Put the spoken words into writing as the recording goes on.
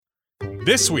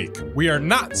This week, we are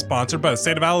not sponsored by the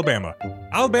state of Alabama.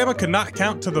 Alabama could not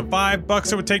count to the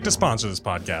 $5 it would take to sponsor this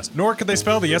podcast, nor could they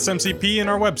spell the SMCP in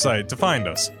our website to find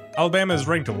us. Alabama is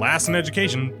ranked last in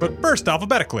education, but first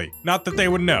alphabetically. Not that they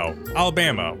would know.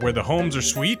 Alabama, where the homes are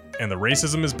sweet and the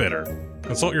racism is bitter.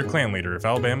 Consult your clan leader if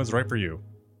Alabama is right for you.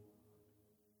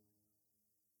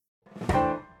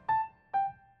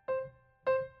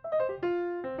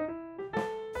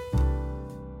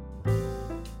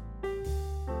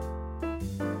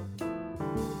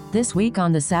 This week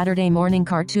on the Saturday Morning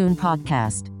Cartoon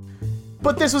Podcast.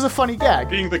 But this was a funny gag.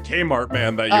 Being the Kmart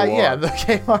man that you are. Yeah, the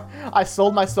Kmart. I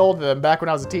sold my soul to them back when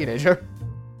I was a teenager.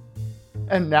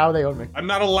 And now they own me. I'm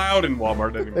not allowed in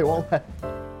Walmart anymore. They won't let me.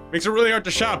 Makes it really hard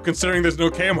to shop considering there's no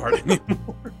Kmart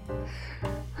anymore.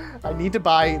 I need to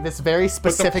buy this very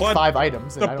specific 5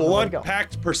 items. And The I don't know where to blood go.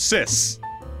 pact persists.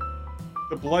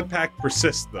 The blood pact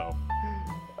persists, though.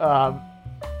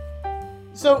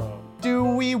 So, do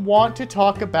we want to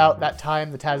talk about that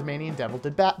time the Tasmanian Devil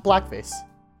did blackface?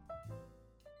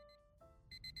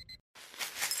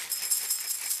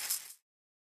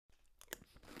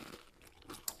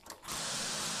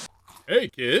 Hey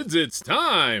kids, it's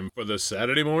time for the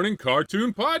Saturday Morning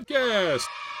Cartoon Podcast.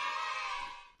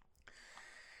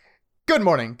 Good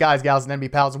morning, guys, gals, and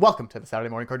NB pals, and welcome to the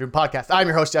Saturday Morning Cartoon Podcast. I'm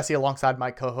your host, Jesse, alongside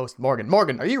my co-host, Morgan.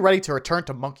 Morgan, are you ready to return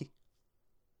to Monkey?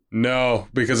 No,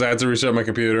 because I had to reset my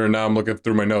computer and now I'm looking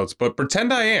through my notes. But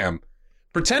pretend I am.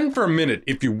 Pretend for a minute,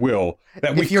 if you will,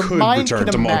 that we could return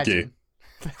to Monkey.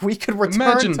 We could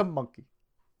return to Monkey.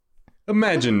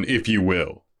 Imagine, if you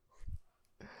will.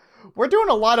 We're doing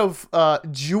a lot of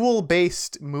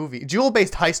jewel-based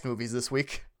heist movies this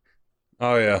week.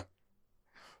 Oh, yeah.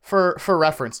 For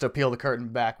reference, to peel the curtain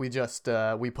back, we just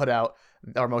we put out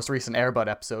our most recent Air Bud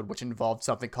episode, which involved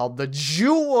something called the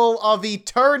Jewel of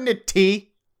Eternity.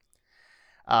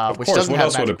 Of course, what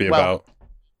else would it be about?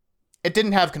 It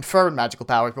didn't have confirmed magical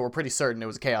powers, but we're pretty certain it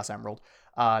was a Chaos Emerald.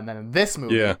 And then in this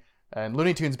movie, and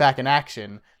Looney Tunes Back in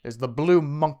Action, there's the Blue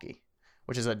Monkey,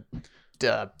 which is a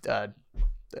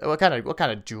what kind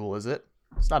of jewel is it?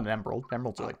 It's not an emerald.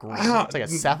 Emeralds are like green. It's like a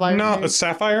sapphire. No, maybe? a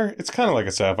sapphire. It's kind of like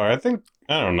a sapphire. I think.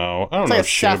 I don't know. I don't It's know like a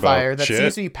shit sapphire about that shit.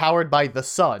 seems to be powered by the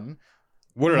sun.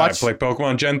 What did I play?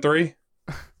 Pokemon Gen 3?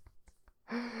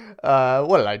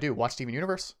 What did I do? Watch Steven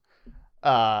Universe?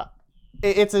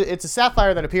 It's a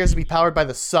sapphire that appears to be powered by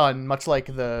the sun, much like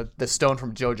the stone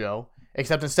from JoJo.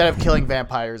 Except instead of killing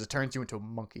vampires, it turns you into a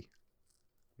monkey.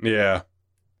 Yeah.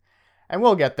 And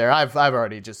we'll get there. I've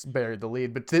already just buried the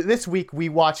lead. But this week we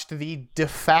watched the de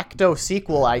facto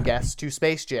sequel, I guess, to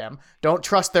Space Jam. Don't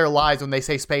trust their lies when they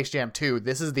say Space Jam 2.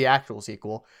 This is the actual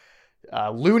sequel.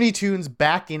 Looney Tunes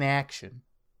Back in Action.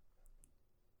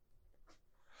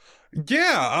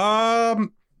 Yeah.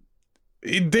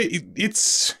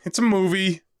 It's a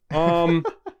movie. There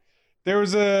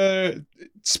was a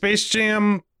Space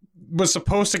Jam was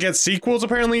supposed to get sequels.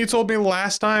 Apparently, you told me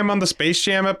last time on the Space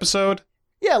Jam episode.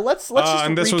 Yeah, let's just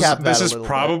and recap that this a is little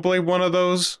probably bit. one of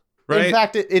those, right? In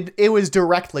fact, it was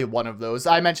directly one of those.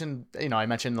 I mentioned in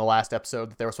the last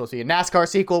episode that there was supposed to be a NASCAR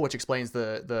sequel, which explains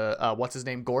the what's his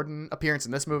name Gordon appearance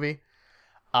in this movie.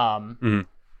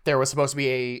 There was supposed to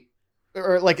be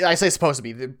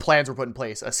the plans were put in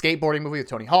place, a skateboarding movie with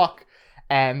Tony Hawk,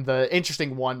 and the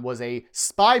interesting one was a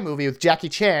spy movie with Jackie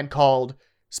Chan called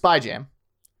Spy Jam.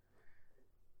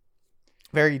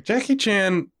 Jackie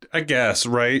Chan, I guess,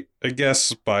 right? I guess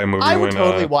spy movie. I would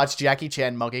totally watch Jackie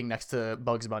Chan mugging next to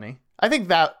Bugs Bunny. I think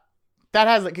that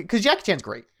has because Jackie Chan's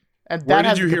great. And where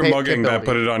that did you hear mugging that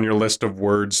put it on your list of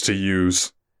words to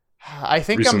use? I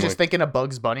think recently. I'm just thinking of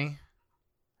Bugs Bunny.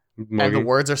 Mugging. And the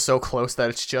words are so close that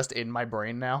it's just in my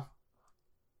brain now.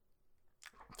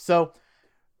 So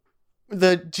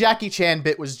the Jackie Chan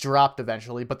bit was dropped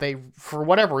eventually, but they, for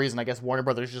whatever reason, I guess Warner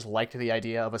Brothers just liked the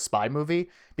idea of a spy movie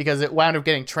because it wound up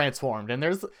getting transformed. And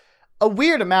there's a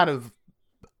weird amount of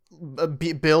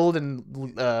build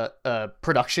and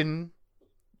production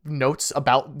notes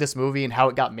about this movie and how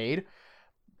it got made.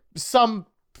 Some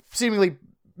seemingly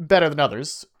better than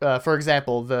others. For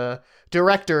example, the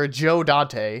director, Joe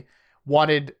Dante,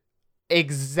 wanted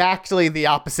exactly the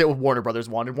opposite of what Warner Brothers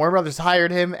wanted. Warner Brothers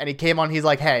hired him, and he came on, he's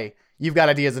like, hey, you've got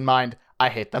ideas in mind. I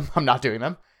hate them. I'm not doing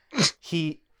them.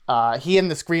 He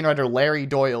and the screenwriter Larry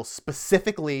Doyle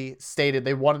specifically stated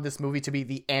they wanted this movie to be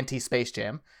the anti-Space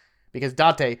Jam because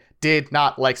Dante did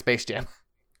not like Space Jam.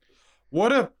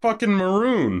 What a fucking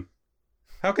maroon.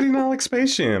 How could he not like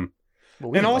Space Jam?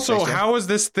 Well, and also, how is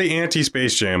this the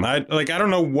anti-Space Jam? I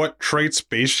don't know what trait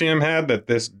Space Jam had that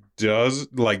this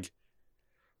does. Like,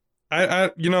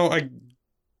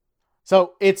 So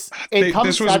So it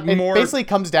more basically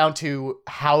comes down to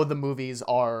how the movies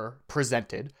are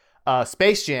presented.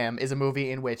 Space Jam is a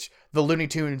movie in which the Looney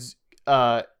Tunes,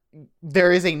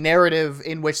 there is a narrative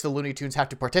in which the Looney Tunes have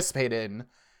to participate in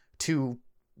to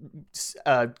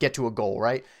get to a goal,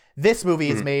 right? This movie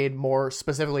is made more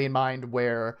specifically in mind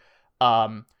where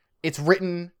it's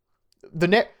written.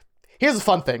 Here's a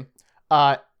fun thing.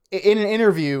 In an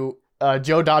interview,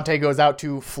 Joe Dante goes out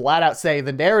to flat out say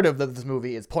the narrative of this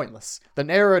movie is pointless. The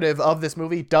narrative of this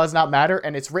movie does not matter,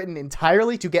 and it's written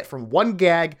entirely to get from one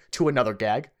gag to another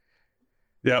gag.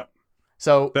 Yep.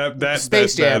 So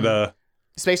Space Jam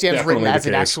is written as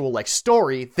an case. actual like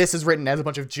story. This is written as a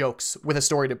bunch of jokes with a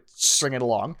story to string it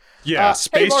along. Yeah, hey,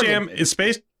 Space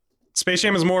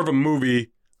Jam is more of a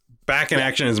movie. Back in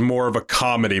Action is more of a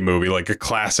comedy movie, like a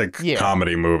classic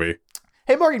comedy movie.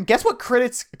 Hey Morgan, guess what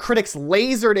critics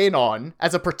lasered in on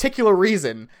as a particular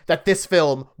reason that this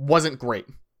film wasn't great?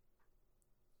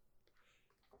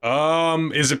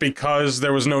 Is it because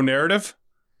there was no narrative?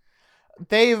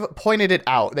 They've pointed it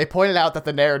out. They pointed out that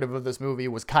the narrative of this movie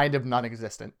was kind of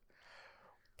non-existent.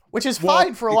 Which is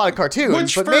fine for a lot of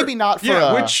cartoons, but maybe not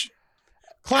for which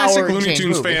classic Looney change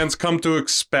Tunes movie. fans come to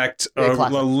expect a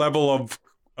level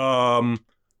of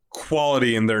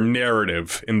quality in their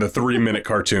narrative in the 3-minute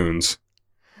cartoons.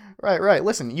 Right.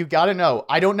 Listen, you gotta know.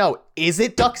 I don't know. Is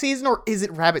it duck season or is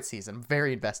it rabbit season? I'm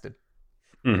very invested.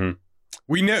 Mm-hmm.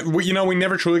 We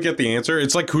never truly get the answer.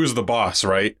 It's like Who's the Boss,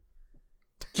 right?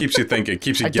 Keeps you thinking,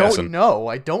 keeps you guessing.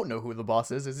 I don't know who the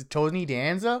boss is. Is it Tony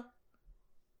Danza?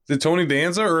 Is it Tony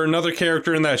Danza or another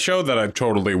character in that show that I've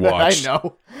totally watched? I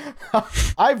know.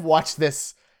 I've watched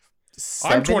this.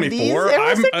 I'm 24.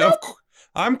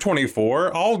 I'm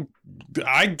 24.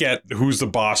 I get Who's the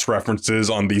Boss references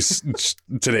on these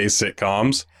today's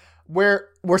sitcoms. We're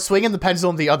swinging the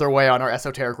pendulum the other way on our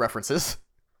esoteric references.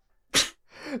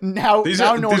 Now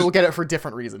no one will get it for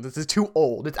different reasons. This is too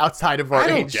old. It's outside of our age.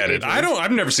 I don't get it.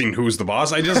 I've never seen Who's the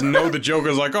Boss. I just know the joke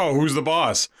is like, oh, who's the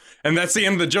boss? And that's the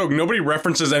end of the joke. Nobody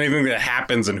references anything that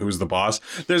happens in Who's the Boss.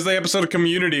 There's the episode of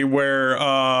Community where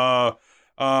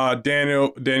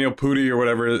Daniel Pudi or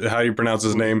whatever, how you pronounce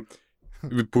his name,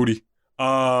 Pudi,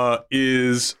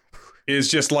 is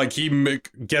just like he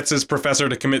gets his professor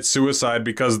to commit suicide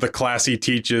because the class he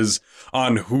teaches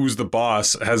on Who's the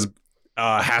Boss has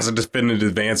a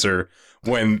definitive answer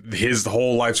when his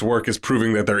whole life's work is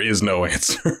proving that there is no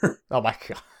answer. Oh my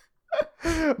god.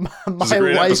 my a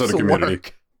great life's episode of Community.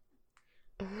 work.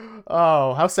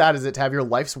 Oh, how sad is it to have your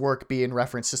life's work be in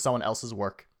reference to someone else's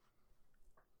work?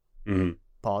 Mm-hmm.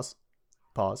 Pause.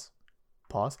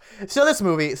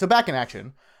 So Back in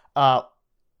Action,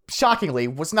 shockingly,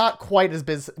 was not quite as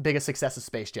big a success as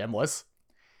Space Jam was.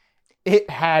 It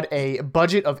had a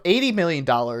budget of $80 million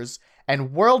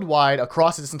and worldwide,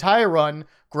 across its entire run,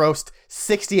 grossed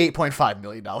 $68.5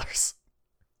 million.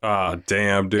 Ah,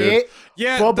 damn, dude.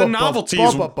 The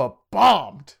novelties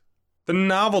bombed. The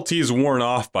novelty's worn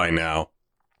off by now.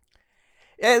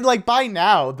 And like by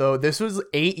now, though, this was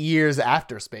 8 years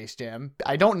after Space Jam.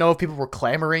 I don't know if people were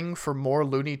clamoring for more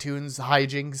Looney Tunes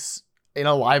hijinks in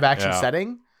a live action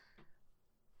setting.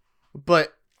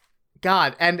 But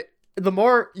God, and the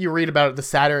more you read about it, the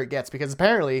sadder it gets, because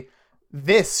apparently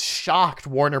this shocked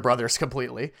Warner Brothers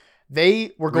completely.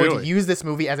 They were going to use this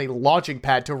movie as a launching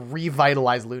pad to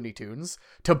revitalize Looney Tunes,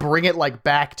 to bring it like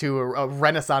back to a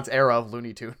Renaissance era of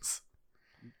Looney Tunes.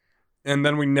 And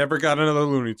then we never got another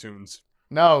Looney Tunes.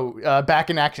 No, Back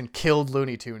in Action killed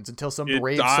Looney Tunes until some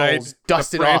brave souls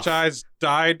dusted off. The franchise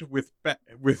died with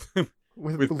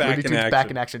Looney Tunes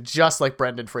Back in Action, just like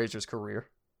Brendan Fraser's career.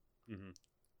 Mm-hmm.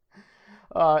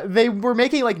 They were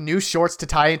making like new shorts to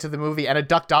tie into the movie and a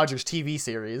Duck Dodgers TV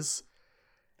series.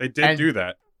 They did do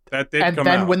that. That did come out. And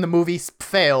then when the movie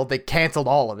failed, they canceled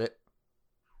all of it.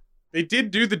 They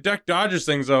did do the Duck Dodgers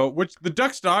things though, which the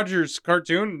Duck Dodgers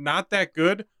cartoon, not that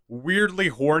good, weirdly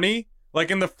horny. Like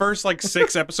in the first like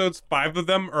 6 episodes, 5 of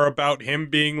them are about him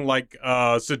being like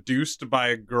seduced by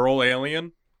a girl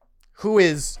alien. Who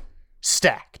is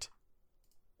stacked.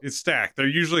 It's stacked. They're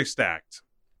usually stacked.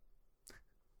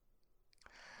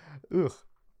 Ugh.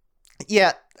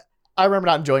 Yeah, I remember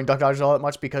not enjoying Duck Dodgers all that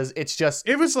much because it's just...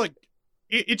 It was like...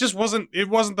 It just wasn't... It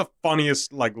wasn't the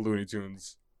funniest like Looney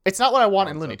Tunes. It's not what I want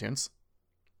in Looney Tunes.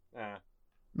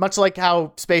 Much like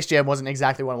how Space Jam wasn't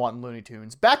exactly what I want in Looney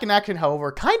Tunes. Back in Action,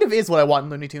 however, kind of is what I want in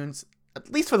Looney Tunes, at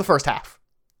least for the first half.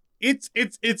 It's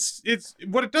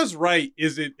what it does right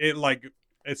is it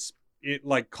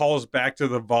calls back to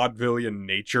the vaudevillian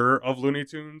nature of Looney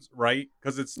Tunes, right?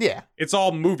 Because it's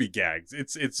all movie gags.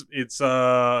 It's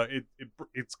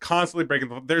constantly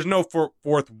breaking there's no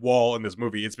fourth wall in this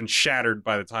movie. It's been shattered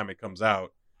by the time it comes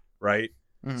out. right?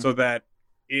 Mhm. So that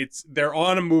they're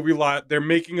on a movie lot.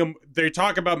 They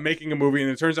talk about making a movie, and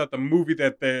it turns out the movie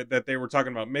that they were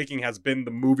talking about making has been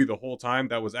the movie the whole time.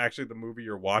 That was actually the movie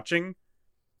you're watching,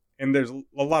 and there's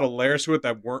a lot of layers to it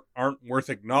that aren't worth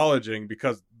acknowledging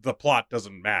because the plot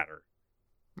doesn't matter.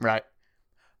 Right.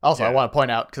 Also, I Yeah. want to point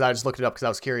out, because I just looked it up because I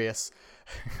was curious.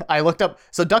 I looked up,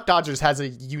 so Duck Dodgers has a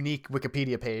unique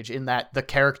Wikipedia page in that the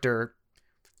character,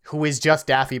 who is just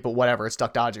Daffy, but whatever, it's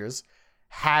Duck Dodgers,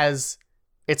 has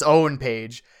its own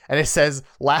page, and it says,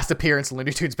 last appearance,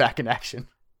 Looney Tunes Back in Action.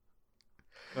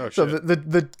 Oh shit! So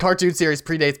the cartoon series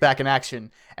predates Back in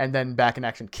Action, and then Back in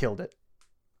Action killed it.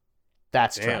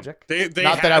 That's Damn. tragic. They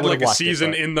Not had that I would've like a watched it,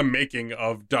 season but- in the making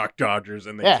of Duck Dodgers,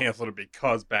 and they Yeah. canceled it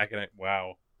because Back in Action.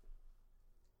 Wow.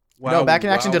 No, Back in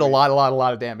Action did a Wow.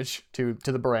 lot of damage to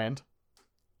the brand.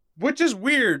 Which is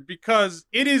weird because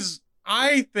it is,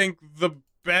 I think, the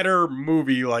better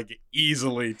movie, like,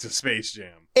 easily to Space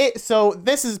Jam. So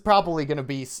this is probably going to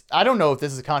be, I don't know if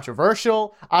this is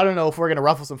controversial. I don't know if we're going to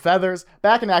ruffle some feathers.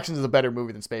 Back in Action is a better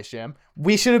movie than Space Jam.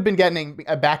 We should have been getting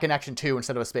a Back in Action 2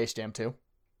 instead of a Space Jam 2.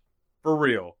 For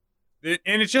real.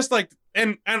 And it's just like,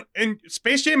 and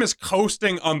Space Jam is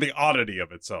coasting on the oddity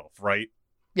of itself, right?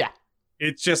 Yeah.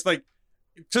 It's just like,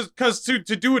 because to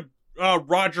do a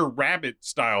Roger Rabbit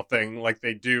style thing like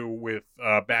they do with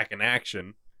Back in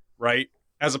Action, right?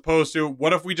 As opposed to,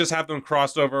 what if we just have them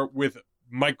crossed over with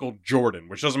Michael Jordan,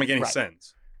 which doesn't make any Right.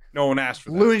 sense. No one asked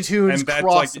for that. Looney Tunes And that's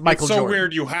cross like, Michael it's so Jordan.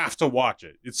 weird you have to watch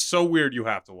it. It's so weird you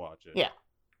have to watch it. Yeah.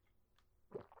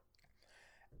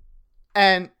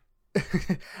 And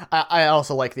I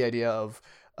also like the idea of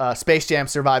Space Jam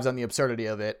survives on the absurdity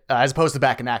of it, as opposed to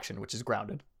Back in Action, which is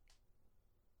grounded.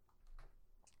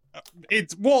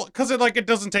 It's, well, because it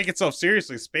doesn't take itself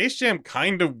seriously. Space Jam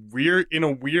kind of weird, in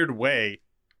a weird way,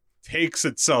 takes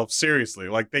itself seriously.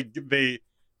 Like they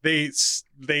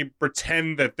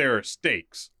pretend that there are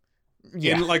stakes.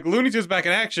 Yeah. In like Looney Tunes Back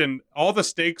in Action, all the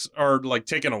stakes are like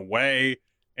taken away,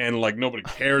 and like nobody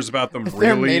cares about them.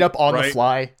 They're really, made up on the right?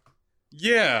 fly.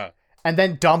 Yeah, And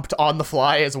then dumped on the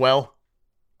fly as well.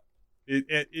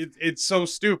 it's so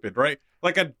stupid, right?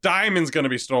 Like a diamond's gonna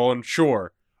be stolen,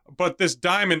 sure, but this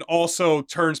diamond also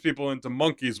turns people into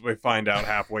monkeys. We find out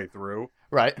halfway through.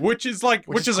 Right. Which is like,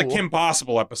 which is a cool. Kim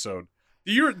Possible episode.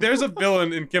 There's a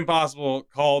villain in Kim Possible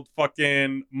called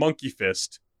fucking Monkey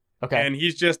Fist, Okay. and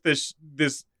he's just this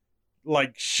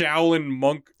like Shaolin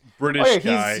monk British Oh, yeah,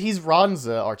 guy. he's Ron's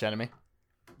archenemy.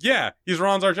 Yeah, he's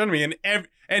Ron's archenemy,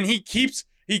 and he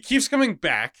keeps coming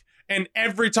back, and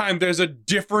every time there's a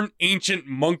different ancient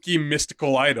monkey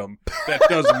mystical item that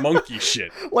does monkey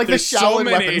shit. Like There's the so Shaolin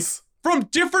many- weapons. From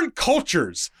different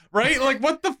cultures, right? Like,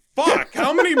 what the fuck?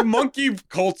 How many monkey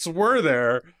cults were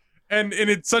there? And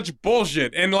it's such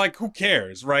bullshit. And like, who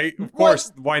cares, right? Of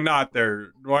course, why not?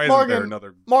 Why isn't there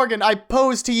another? Morgan, I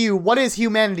pose to you, what is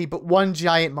humanity but one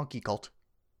giant monkey cult?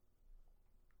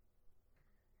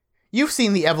 You've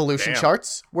seen the evolution Damn.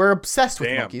 charts. We're obsessed with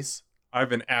Damn. monkeys. I've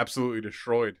been absolutely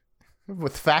destroyed.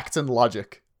 With facts and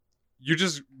logic. You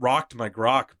just rocked my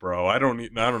grok, bro. I don't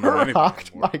know anything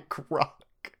Rocked anymore. my grok.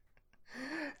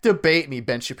 Debate me,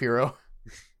 Ben Shapiro.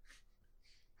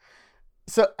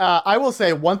 So I will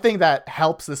say one thing that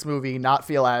helps this movie not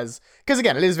feel as, because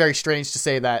again, it is very strange to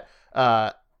say that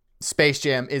Space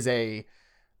Jam is a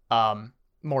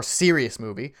more serious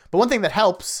movie, but one thing that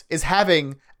helps is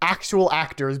having actual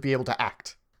actors be able to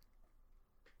act.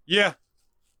 Yeah,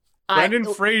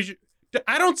 Brendan Fraser.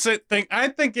 I don't think. I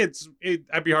think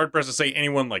I'd be hard pressed to say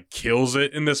anyone like kills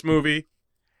it in this movie.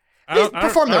 They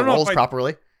perform their roles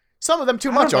properly. properly. Some of them too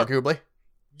I much, don't know. arguably.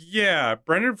 Yeah,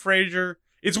 Brendan Fraser.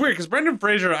 It's weird because Brendan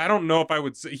Fraser, I don't know if I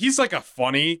would say he's like a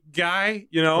funny guy,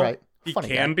 you know? Right. He Funny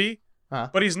can guy. be, Huh.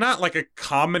 but he's not like a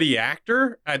comedy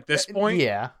actor at this point.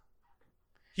 Yeah.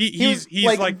 He's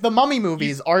like the Mummy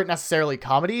movies aren't necessarily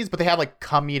comedies, but they have like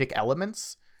comedic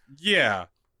elements. yeah,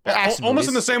 They're action almost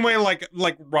in the movies. same way like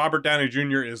Robert Downey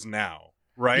Jr. is now,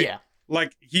 right? Yeah.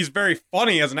 Like he's very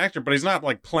funny as an actor, but he's not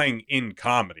like playing in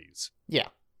comedies. Yeah.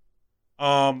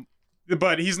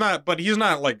 But he's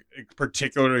not like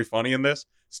particularly funny in this.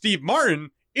 Steve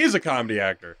Martin is a comedy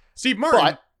actor. Steve Martin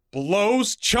But-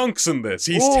 blows chunks in this.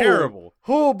 He's Ooh. terrible.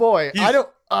 Oh boy, He's- I don't.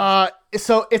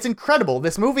 So it's incredible.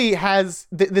 This movie has.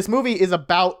 This movie is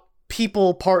about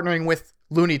people partnering with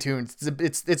Looney Tunes.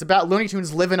 It's about Looney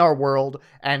Tunes live in our world,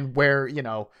 and where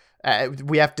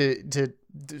we have to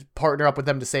partner up with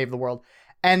them to save the world.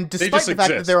 And despite the just fact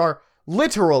that exist. there are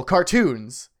literal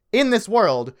cartoons in this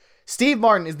world, Steve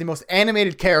Martin is the most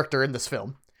animated character in this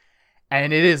film,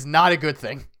 and it is not a good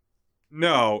thing.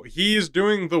 No, he is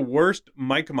doing the worst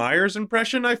Mike Myers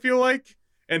impression, I feel like.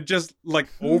 And just like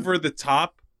over the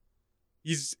top.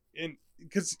 he's in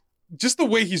because just the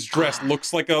way he's dressed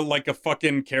looks like a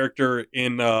fucking character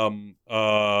in Austin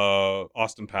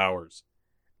Powers.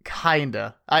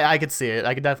 Kinda. I could see it.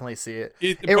 I could definitely see it.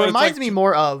 It but it's reminds like- me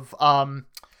more of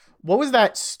what was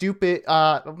that stupid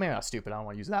maybe not stupid, I don't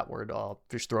want to use that word. I'll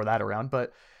just throw that around,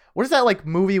 but what is that like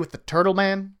movie with the Turtle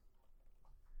Man?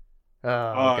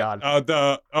 Oh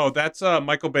god. That's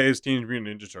Michael Bay's Teenage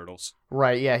Mutant Ninja Turtles.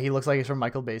 Right, yeah, he looks like he's from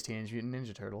Michael Bay's Teenage Mutant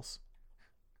Ninja Turtles.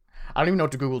 I don't even know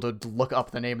what to Google to look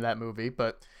up the name of that movie,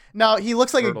 but no, he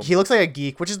looks like a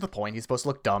geek, which is the point. He's supposed to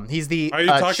look dumb. He's the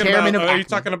chairman of Are you Acme.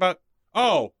 talking about?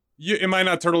 Oh, am I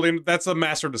not turtly? That's a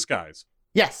Master of Disguise.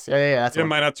 Yes, yeah, that's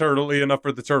Am I not turtly enough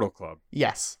for the Turtle Club?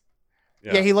 yes.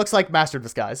 Yeah. Yeah, he looks like Master of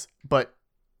Disguise, but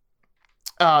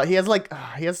he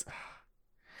has.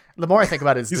 The more I think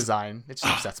about his design, it just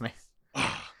upsets me.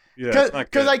 Yeah, it's not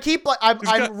good. Because I keep I'm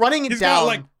running it he's got,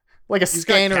 down like a He's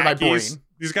got scanner in my brain. khakis.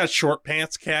 He's got short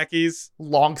pants, khakis.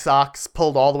 Long socks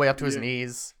pulled all the way up to his Yeah.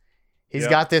 knees. He's Yeah.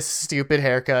 got this stupid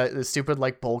haircut, this stupid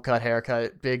like bowl cut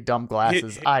haircut, big dumb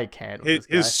glasses. I can't. With this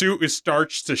guy. His suit is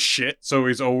starched to shit, so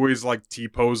he's always like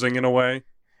T-posing in a way.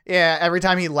 Yeah, every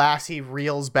time he laughs, he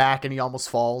reels back and he almost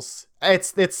falls.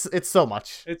 It's so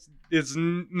much. It's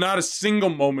not a single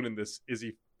moment in this is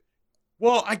he.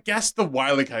 Well, I guess the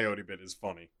Wile E. Coyote bit is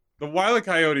funny. The Wile E.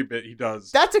 Coyote bit he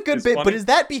does. That's a good is bit, funny. but is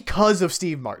that because of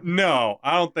Steve Martin? No,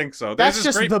 I don't think so. There's That's this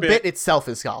just great the bit itself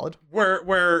is solid.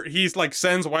 where he's like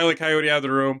sends Wile E. Coyote out of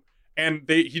the room and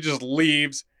he just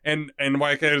leaves and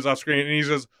Wile E. Coyote's off screen and he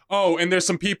says, "Oh, and there's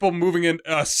some people moving in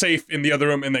safe in the other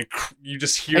room," and then you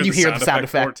just hear The sound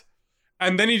effect.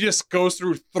 And then he just goes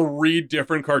through 3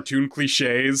 different cartoon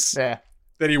cliches Yeah.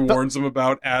 that he warns them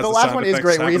about as The the last sound one is effects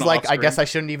great, where he's happen like, I off-screen. guess I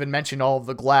shouldn't even mention all of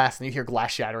the glass, and you hear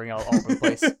glass shattering all over the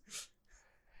place.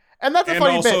 And that's a and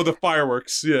funny also bit. the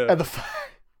fireworks, yeah. And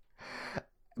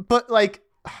but like,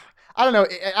 I don't know.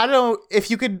 I don't know if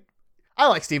you could. I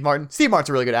like Steve Martin. Steve Martin's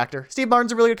a really good actor. Steve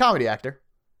Martin's a really good comedy actor.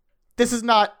 This is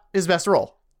not his best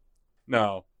role.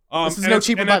 No. This is and no it's-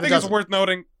 cheaper and by I the think it's dozen. worth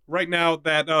noting right now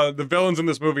that the villains in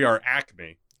this movie are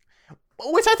Acme.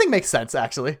 Which I think makes sense,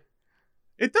 actually.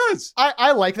 It does.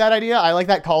 I like that idea. I like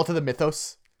that call to the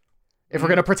mythos. If we're Mhm.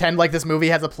 going to pretend like this movie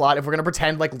has a plot, if we're going to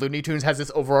pretend like Looney Tunes has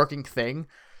this overarching thing,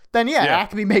 then yeah, Yeah.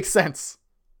 Acme makes sense.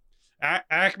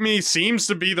 Acme seems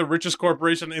to be the richest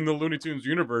corporation in the Looney Tunes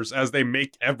universe as they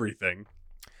make everything.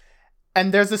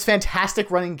 And there's this fantastic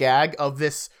running gag of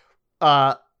this,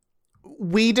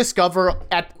 we discover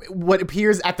at what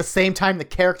appears at the same time the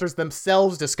characters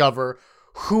themselves discover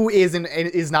who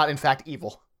is not in fact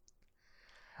evil.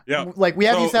 Yeah. Like we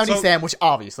have So- Yosemite so- Sam, which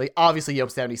obviously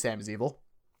Yosemite Sam is evil.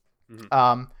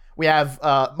 Mhm. We have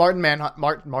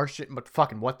Martian, but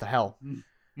fucking what the hell?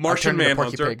 Martian I turned into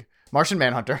Porky Manhunter. Pig. Martian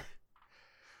Manhunter.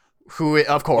 Who,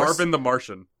 of course. Marvin the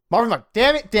Martian. Marvin.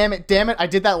 Damn it. I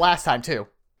did that last time too.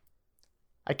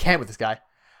 I can't with this guy.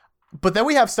 But then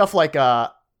we have stuff like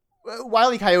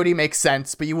Wile E. Coyote makes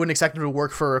sense, but you wouldn't expect him to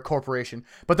work for a corporation.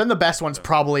 But then the best one's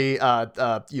probably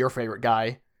your favorite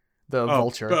guy, the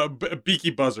Vulture.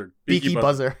 Beaky Buzzard. Beaky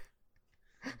Buzzer.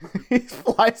 He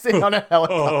flies in on a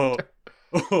helicopter.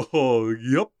 Oh,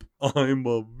 yep. I'm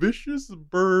a vicious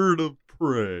bird of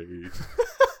prey.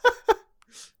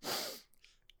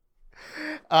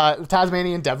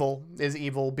 Tasmanian Devil is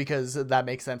evil because that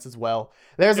makes sense as well.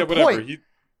 There's Yeah, a whatever. point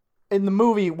in the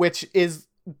movie which is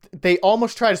they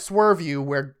almost try to swerve you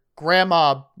where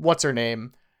Grandma, what's her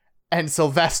name, and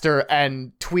Sylvester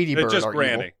and Tweety Bird It's just are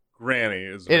Granny. evil. Granny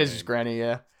is. It is just Granny,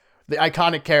 yeah. The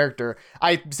iconic character.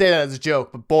 I say that as a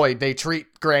joke, but boy, they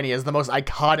treat Granny as the most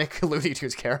iconic Looney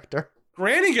Tunes character.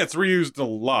 Granny gets reused a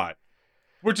lot,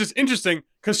 which is interesting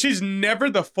because she's never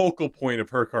the focal point of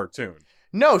her cartoon.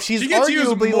 No, she's She gets used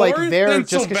arguably more like there than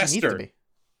just because she needs to Sylvester. be.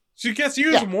 She gets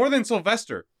used Yeah. more than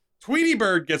Sylvester. Tweety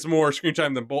Bird gets more screen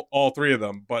time than all 3 of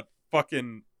them, but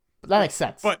fucking. But that makes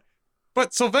sense.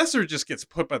 But Sylvester just gets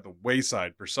put by the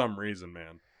wayside for some reason,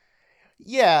 man.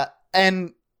 Yeah,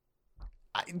 and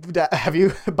have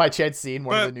you by chance seen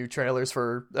one of But- the new trailers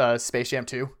for Space Jam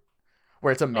 2?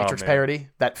 Where it's a Matrix man. parody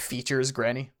that features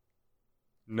Granny?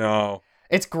 No.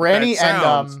 It's Granny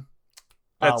sounds- and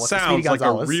That what's it, Speedy sounds like a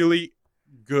Gonzalez. really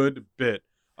good bit.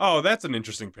 Oh, that's an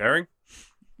interesting pairing.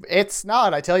 It's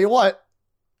not, I tell you what.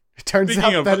 It turns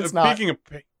out that it's not.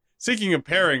 Speaking of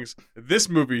pairings, this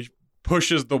movie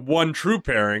pushes the one true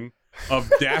pairing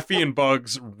of Daffy and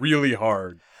Bugs really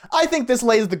hard. I think this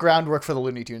lays the groundwork for the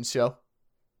Looney Tunes show.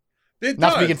 It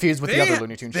Not to be does. confused with the other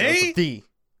Looney Tunes shows, but the.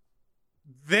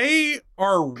 They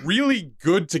are really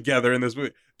good together in this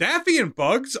movie. Daffy and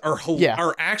Bugs are Yeah.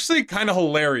 are actually kind of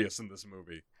hilarious in this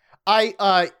movie.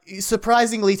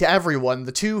 Surprisingly to everyone,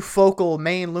 the two focal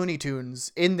main Looney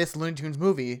Tunes in this Looney Tunes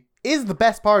movie is the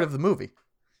best part of the movie.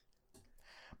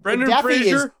 Brendan Daffy is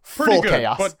Fraser, pretty full good.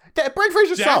 chaos. But Brendan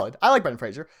Fraser's Daff- solid. I like Brendan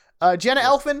Fraser. Jenna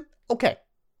Elfman, okay.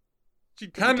 she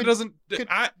kind of doesn't.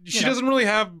 She doesn't really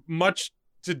have much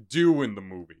to do in the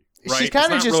movie. Right? She's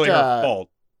kind of it's not just really her fault.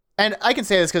 And I can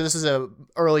say this because this is a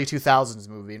early 2000s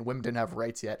movie and women didn't have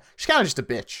rights yet. She's kind of just a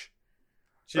bitch.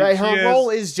 Right? Her role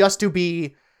is just to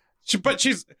be. But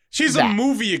she's a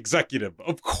movie executive.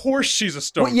 Of course, she's a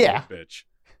stone bitch.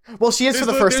 Well, she is for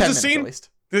the first 10 minutes at least.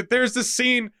 There's this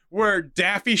scene where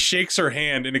Daffy shakes her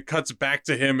hand and it cuts back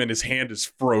to him and his hand is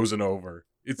frozen over.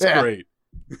 It's great.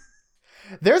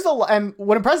 There's and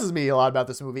what impresses me a lot about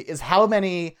this movie is how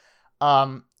many,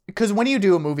 because when you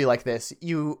do a movie like this,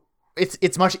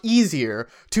 it's much easier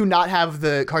to not have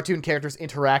the cartoon characters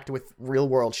interact with real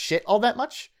world shit all that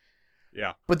much.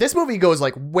 Yeah. But this movie goes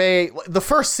like the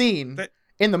first scene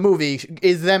in the movie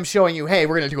is them showing you, hey,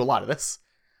 we're going to do a lot of this.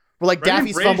 We're like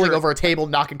Daffy's fumbling over a table,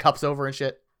 knocking cups over and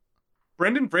shit.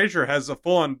 Brendan Fraser has a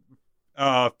full-on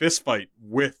fist fight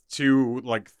with two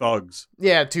like thugs.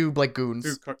 Yeah, two like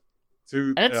goons.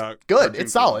 And it's good.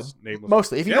 It's solid.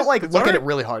 Mostly. If you don't like look at it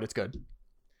really hard, it's good.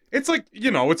 It's like,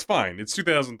 it's fine. It's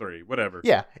 2003, whatever.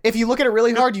 Yeah. If you look at it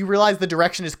really hard, you realize the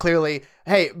direction is clearly,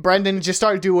 hey, Brendan, just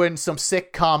start doing some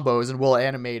sick combos and we'll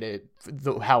animate it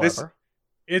however.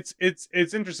 It's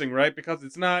interesting, right?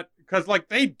 Because like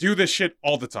they do this shit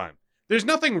all the time. There's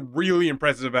nothing really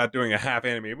impressive about doing a half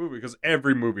animated movie because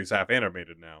every movie's half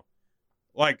animated now.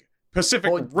 Like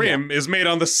Pacific Rim is made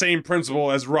on the same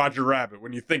principle as Roger Rabbit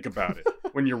when you think about it.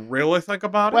 When you really think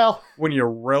about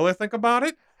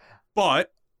it.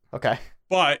 But okay.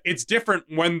 But it's different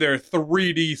when they're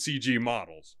 3D CG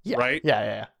models, right?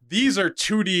 Yeah. These are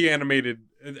 2D animated.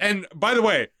 And by the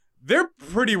way, they're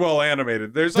pretty well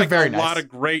animated. There's like a lot of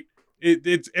great.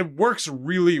 It works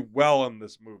really well in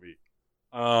this movie.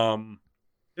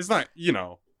 It's not,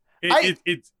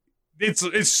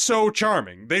 it's so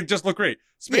charming. They just look great.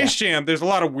 Space Jam, there's a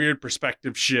lot of weird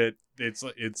perspective shit. It's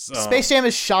Space Jam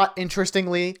is shot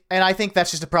interestingly, and I think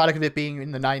that's just a product of it being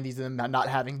in the 90s and not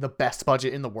having the best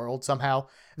budget in the world somehow.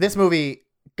 This movie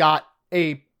got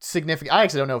a significant, I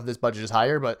actually don't know if this budget is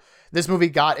higher, but this movie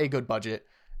got a good budget.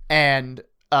 And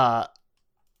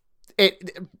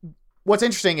what's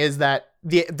interesting is that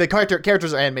the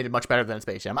characters are animated much better than in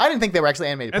Space Jam. I didn't think they were actually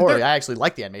animated poorly. I actually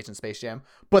like the animation in Space Jam,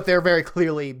 but they're very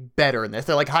clearly better in this.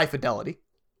 They're like high fidelity.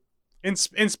 In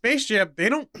Space Jam, they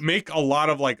don't make a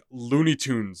lot of like Looney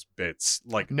Tunes bits.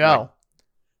 No,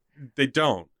 they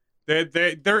don't.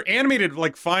 They're animated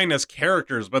like fine as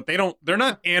characters, but they're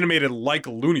not animated like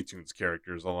Looney Tunes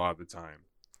characters a lot of the time.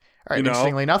 All right.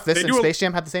 Interestingly enough, this and Space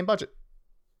Jam had the same budget.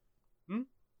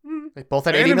 They both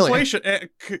had $80 million. Inflation.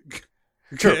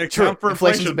 True.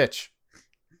 Inflation's a bitch.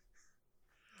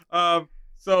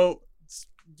 So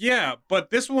yeah,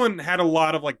 but this one had a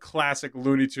lot of like classic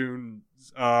Looney Tunes,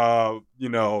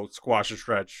 squash and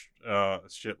stretch,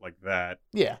 shit like that.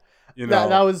 Yeah,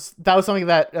 that was something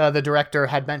that the director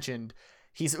had mentioned.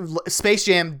 Space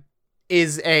Jam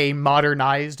is a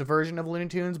modernized version of Looney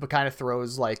Tunes, but kind of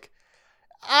throws like.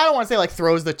 I don't want to say like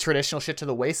throws the traditional shit to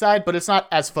the wayside, but it's not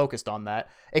as focused on that,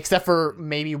 except for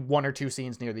maybe one or two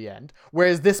scenes near the end.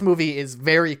 Whereas this movie is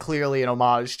very clearly an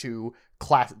homage to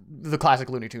the classic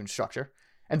Looney Tunes structure,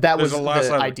 and that was the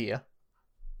idea.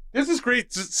 This is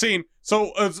great scene.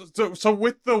 So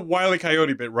with the Wile E.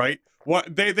 Coyote bit, right?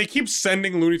 What they keep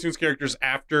sending Looney Tunes characters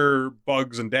after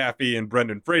Bugs and Daffy and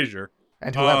Brendan Fraser,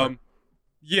 and whoever,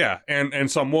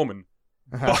 and some woman,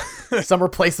 some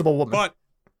replaceable woman, but.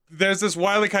 There's this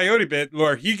Wile E. Coyote bit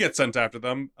where he gets sent after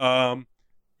them,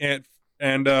 he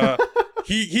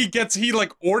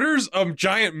orders a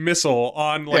giant missile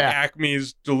on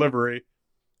Acme's delivery,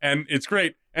 and it's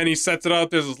great. And he sets it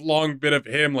out. There's this long bit of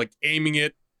him like aiming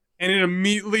it, and it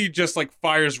immediately just like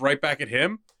fires right back at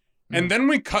him. And then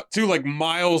we cut to like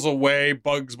miles away,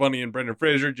 Bugs Bunny and Brendan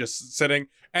Fraser just sitting,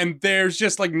 and there's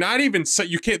just like not even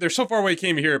they're so far away you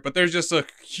can't even hear it, but there's just a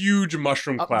huge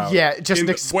mushroom cloud. Just an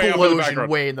explosion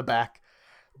way in the back.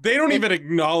 They don't even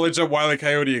acknowledge that Wile E.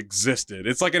 Coyote existed.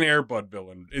 It's like an Air Bud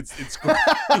villain. It's great.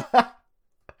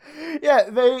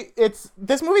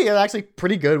 This movie is actually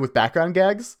pretty good with background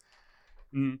gags.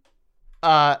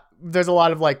 There's a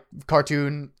lot of like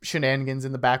cartoon shenanigans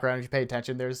in the background if you pay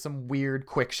attention. There's some weird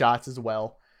quick shots as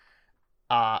well.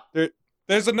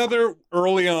 There's another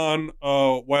early on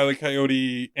Wile E.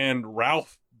 Coyote and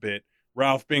Ralph bit.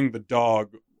 Ralph being the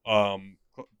dog,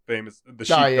 famous the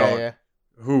sheepdog,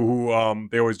 who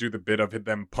they always do the bit of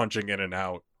them punching in and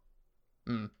out.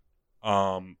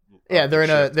 They're in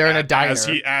a diner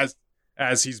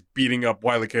as he's beating up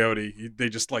Wile E. Coyote, they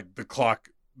just like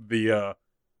the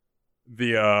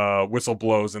whistle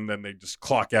blows, and then they just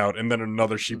clock out, and then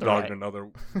another sheepdog and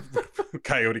another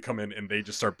coyote come in, and they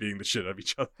just start beating the shit out of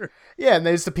each other. Yeah, and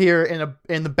they just appear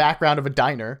in the background of a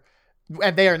diner,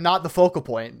 and they are not the focal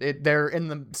point. They're in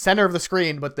the center of the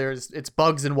screen, but it's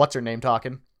Bugs and what's her name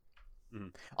talking.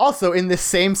 Mm. Also, in this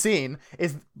same scene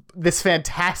is this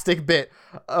fantastic bit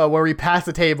where we pass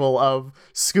the table of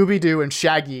Scooby-Doo and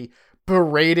Shaggy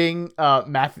berating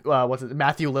Matthew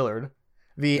Lillard,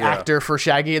 the actor for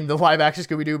Shaggy in the live-action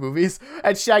Scooby-Doo movies,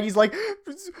 and Shaggy's like,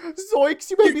 "Zoinks,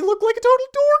 you made me look like a total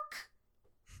dork."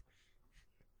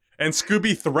 And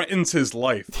Scooby threatens his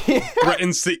life,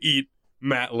 threatens to eat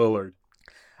Matt Lillard.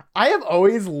 I have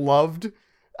always loved,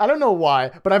 I don't know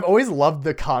why, but I've always loved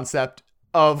the concept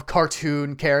of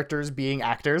cartoon characters being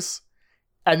actors,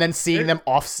 and then seeing them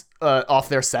off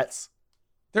their sets.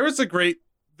 There was a great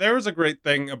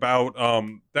thing about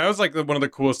that was like one of the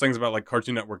coolest things about like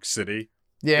Cartoon Network City.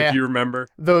 Yeah, if you remember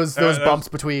those bumps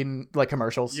between like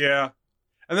commercials. Yeah,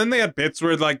 and then they had bits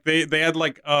where like they had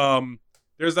like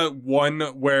there's that one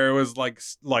where it was like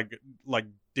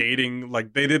dating,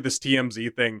 like they did this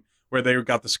TMZ thing where they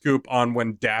got the scoop on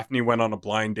when Daphne went on a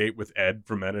blind date with Ed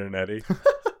from Ed and Eddie.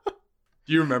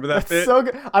 Do you remember that bit? So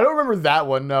good. I don't remember that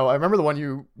one. No, I remember the one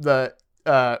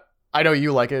I know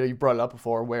you like it. You brought it up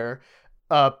before, where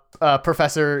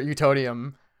Professor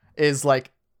Utonium is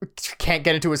like can't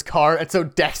get into his car, and so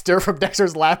Dexter from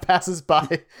Dexter's Lab passes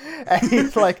by, and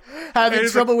he's like, "Having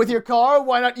trouble with your car?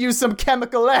 Why not use some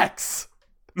Chemical X?"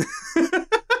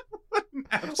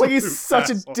 Like he's such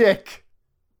a dick.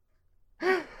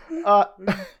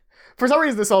 For some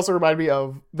reason, this also reminded me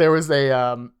of there was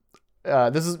a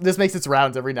this makes its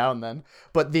rounds every now and then,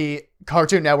 but the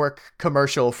Cartoon Network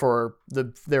commercial for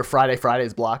their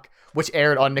Fridays block, which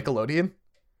aired on Nickelodeon,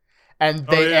 and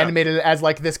they animated it as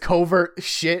like this covert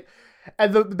shit.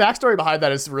 And the backstory behind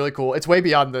that is really cool. It's way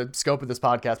beyond the scope of this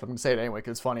podcast, but I'm gonna say it anyway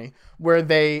because it's funny. Where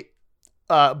they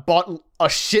bought a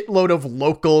shitload of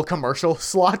local commercial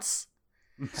slots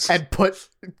and put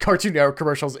Cartoon Network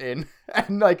commercials in,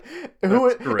 and like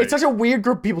it's such a weird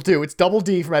group of people too. It's Double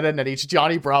D from Ed, Edd n Eddy, it's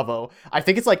Johnny Bravo. I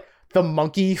think it's like the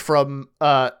monkey from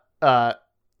I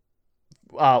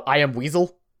Am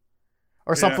Weasel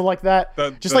or something like that.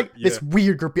 This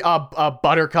weird group.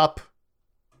 Buttercup,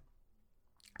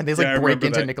 and they break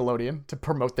into Nickelodeon to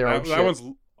promote their own shit. That one's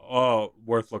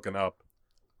worth looking up.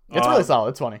 It's really solid.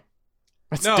 It's funny.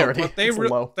 It's dirty. But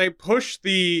they push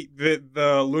the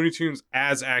Looney Tunes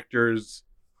as actors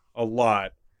a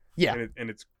lot. Yeah, and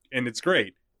it's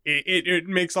great. It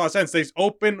makes a lot of sense. They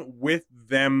open with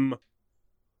them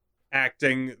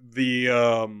acting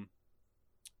the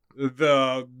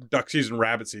duck season,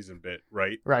 rabbit season bit,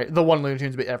 right? Right. The one Looney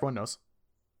Tunes bit everyone knows.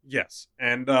 Yes,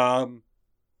 and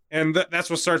that's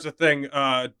what starts the thing.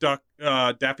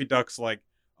 Daffy Duck's like,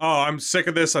 "Oh, I'm sick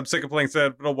of this. I'm sick of playing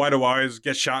sad. Why do I always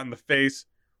get shot in the face?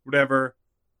 Whatever."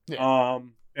 Yeah.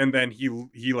 And then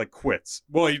he like quits.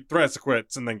 Well, he threatens to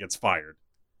quit and then gets fired.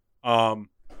 And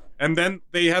then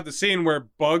they have the scene where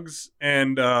Bugs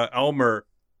and Elmer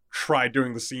try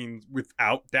doing the scene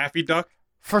without Daffy Duck.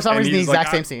 For some reason, the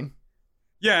exact same scene.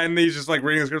 Yeah, and he's just like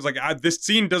reading the script, like, this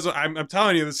scene doesn't. I'm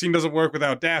telling you, this scene doesn't work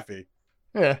without Daffy.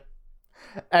 Yeah.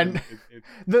 And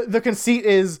the conceit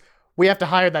is, we have to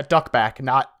hire that duck back,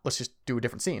 not let's just do a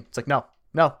different scene. It's like, no,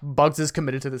 Bugs is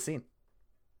committed to the scene.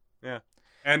 Yeah.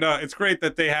 And it's great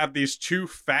that they have these two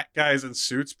fat guys in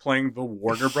suits playing the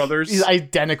Warner Brothers. These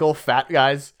identical fat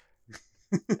guys.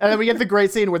 And then we get the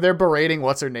great scene where they're berating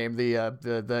what's her name,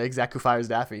 the exec who fires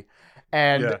Daffy.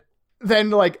 And then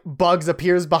like Bugs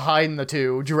appears behind the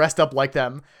two, dressed up like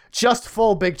them, just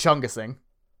full Big Chungusing.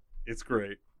 It's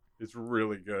great. It's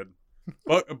really good.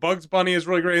 Bugs Bunny is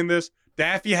really great in this.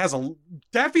 Daffy has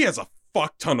a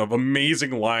fuck ton of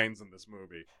amazing lines in this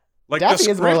movie. Like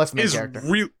Daffy is more or less the main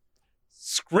character.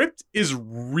 Script is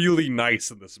really nice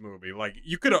in this movie. Like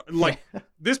you could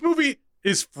this movie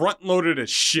is front loaded as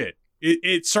shit.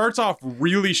 It starts off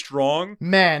really strong,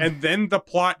 man, and then the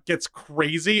plot gets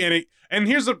crazy. And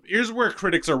here's where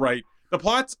critics are right. The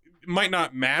plots might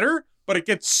not matter, but it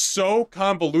gets so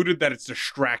convoluted that it's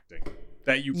distracting.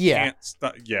 That you can't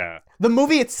the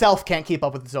movie itself can't keep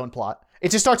up with its own plot.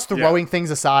 It just starts throwing things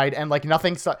aside, and like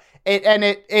nothing.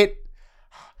 It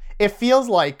feels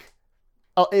like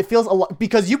it feels a lot,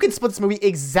 because you can split this movie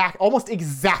almost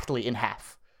exactly in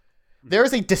half. There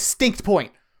is a distinct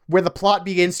point where the plot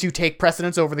begins to take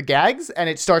precedence over the gags, and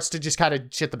it starts to just kind of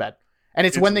shit the bed. And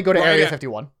it's when they go to right Area at-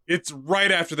 51. It's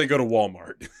right after they go to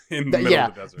Walmart in the middle Yeah,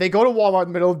 of the desert. they go to Walmart in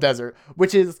the middle of the desert,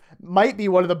 which might be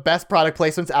one of the best product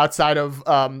placements outside of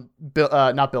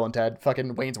not Bill and Ted,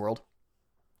 fucking Wayne's World.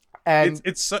 And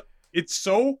It's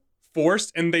so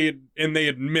forced, and they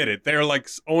admit it. They're like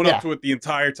own Yeah. up to it the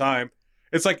entire time.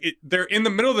 It's like they're in the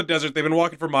middle of the desert. They've been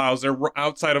walking for miles. They're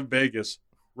outside of Vegas,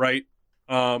 right?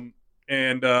 And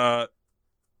they're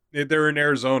in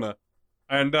Arizona,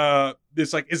 and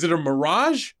it's like, is it a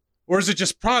mirage or is it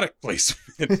just product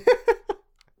placement?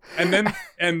 and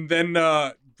then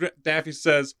Daffy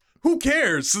says, "Who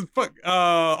cares? Fuck,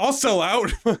 I'll sell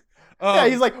out." yeah,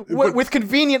 he's like, but- with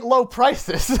convenient low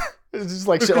prices. It's just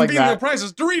like With shit like convenient that.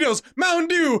 prices, Doritos, Mountain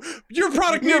Dew, your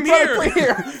product Your name product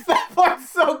here. here. That part's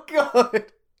so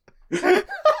good.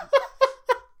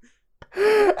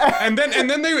 And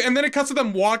then it cuts to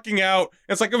them walking out.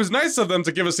 It's like, it was nice of them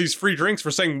to give us these free drinks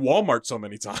for saying Walmart so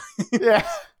many times. Yeah.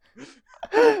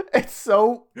 It's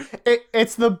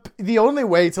the only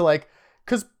way to like,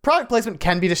 because product placement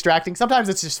can be distracting. Sometimes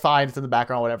it's just fine, it's in the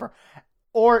background, whatever.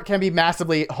 Or it can be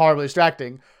massively, horribly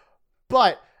distracting.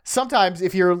 But sometimes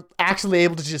if you're actually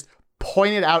able to just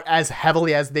point it out as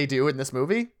heavily as they do in this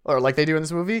movie, or like they do in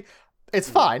this movie, it's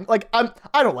fine. Like, I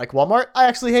don't like Walmart. I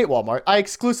actually hate Walmart. I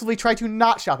exclusively try to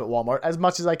not shop at Walmart as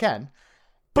much as I can.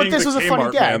 But Being this the was a funny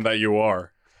Kmart gag. man that you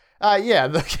are. Yeah,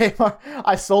 the Kmart.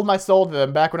 I sold my soul to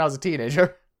them back when I was a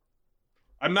teenager.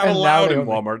 I'm not And now allowed they in own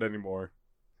me. Walmart anymore.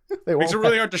 They Makes it won't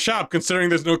really hard to shop considering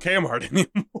there's no Kmart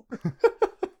anymore.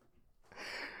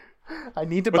 I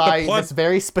need to But the buy blood- this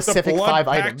very specific the blood 5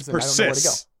 pact items, and I don't know where to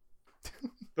persists.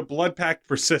 The blood pact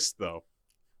persists, though.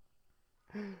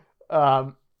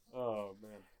 go. Oh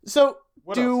man. So,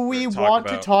 What do else are we we gonna want talk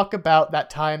to about? talk about that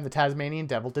time the Tasmanian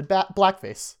Devil did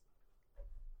blackface?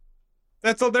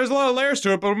 There's a lot of layers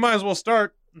to it, but we might as well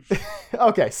start.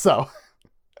 Okay, so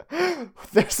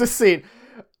there's a scene.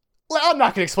 Well, I'm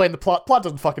not going to explain the plot. Plot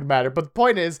doesn't fucking matter. But the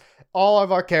point is, all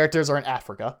of our characters are in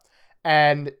Africa,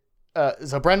 and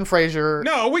so Brendan Fraser.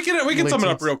 No, we can sum it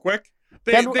up Legends. real quick.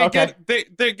 Okay.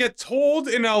 They get told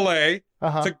in LA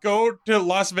Uh-huh. to go to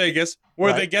Las Vegas,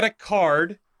 where Right. they get a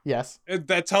card Yes.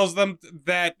 that tells them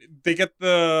that they get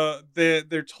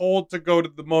they're told to go to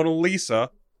the Mona Lisa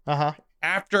Uh huh.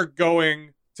 after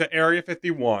going to Area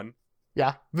 51,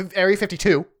 Yeah. Area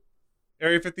 52.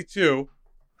 Area 52, Area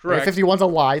correct? 51's a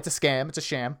lie. It's a scam. It's a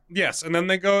sham. Yes, and then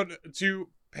they go to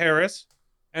Paris,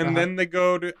 and Uh-huh. then they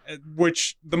go to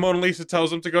which the Mona Lisa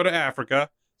tells them to go to Africa.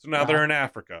 So now they're Uh-huh. in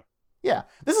Africa. Yeah.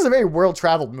 This is a very world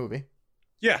traveled movie.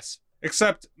 Yes,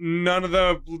 except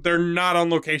they're not on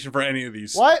location for any of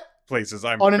these What? places.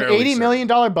 I'm On an fairly $80 certain.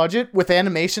 million budget with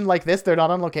animation like this, they're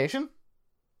not on location?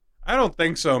 I don't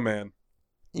think so, man.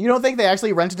 You don't think they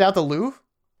actually rented out the Louvre?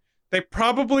 They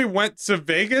probably went to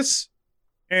Vegas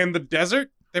and the desert.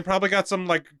 They probably got some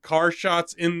like car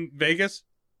shots in Vegas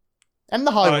And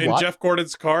the Hollywood in lot. Jeff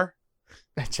Gordon's car.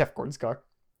 Jeff Gordon's car.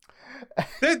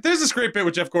 There's this great bit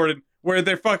with Jeff Gordon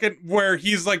where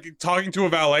he's like talking to a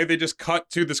valet. They just cut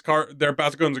to this car. They're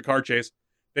about to go into a car chase.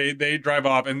 They drive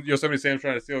off, and Yosemite Sam's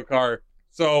trying to steal a car.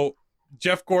 So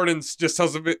Jeff Gordon just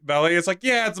tells the valet, it's like,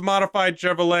 yeah, it's a modified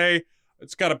Chevrolet.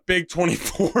 It's got a big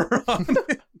 24 on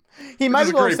it. He might is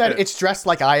as a well have great said, bit. it's dressed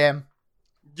like I am.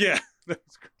 Yeah, that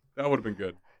would have been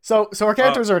good. So our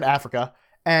characters are in Africa,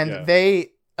 and Yeah.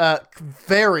 they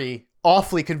very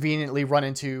awfully conveniently run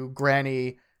into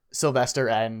Granny, Sylvester,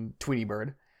 and Tweety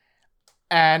Bird.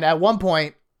 And at one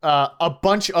point, a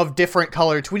bunch of different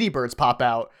colored Tweety Birds pop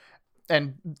out,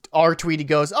 and our Tweety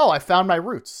goes, "Oh, I found my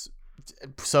roots."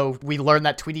 So we learn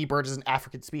that Tweety Bird is an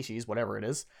African species, whatever it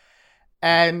is.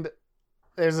 And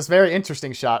there's this very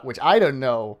interesting shot, which I don't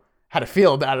know how to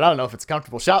feel about it. I don't know if it's a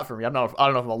comfortable shot for me. I don't know if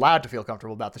I'm allowed to feel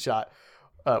comfortable about the shot,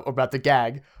 or about the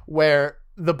gag, where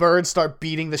the birds start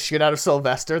beating the shit out of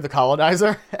Sylvester, the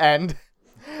colonizer, and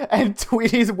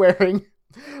Tweety's wearing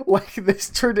like this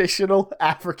traditional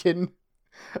African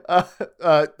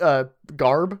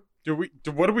garb.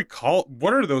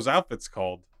 What are those outfits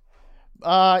called? You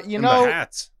And know, the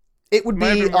hats. it would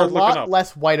might be be a worth looking lot up.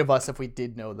 less white of us if we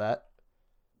did know that.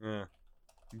 Yeah.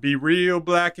 Be real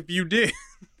black if you did.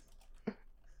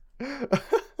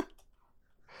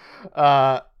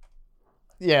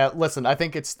 Yeah, listen, I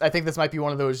think this might be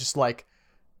one of those just like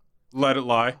Let it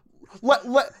lie.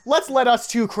 let's let us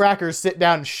two crackers sit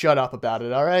down and shut up about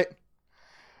it, all right?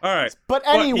 All right. But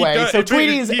Well, he anyway, does- so he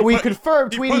Tweety's we put-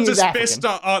 confirmed He Tweety puts is his African. fist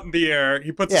out in the air.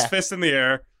 He puts Yeah. his fist in the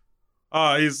air.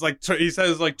 He's like he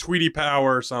says like Tweety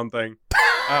power or something.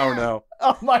 I don't know.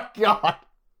 Oh my god.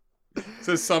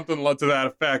 Says something to that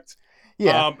effect.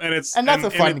 Yeah. And and that's a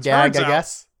fun it gag, turns I out-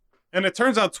 guess. And it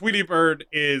turns out Tweety Bird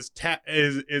is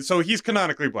so he's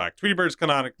canonically black. Tweety Bird's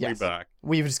canonically Yes. black.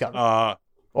 We've discovered.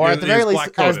 Or at the very least,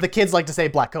 as the kids like to say,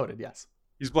 black-coated, yes.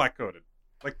 He's black coated,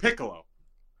 like Piccolo.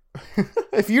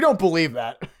 If you don't believe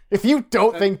that, if you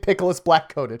don't think Piccolo's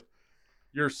black-coated,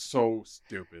 You're so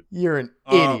stupid. you're an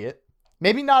idiot.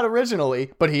 Maybe not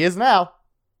originally, but he is now.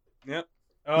 Yep.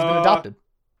 He's been adopted.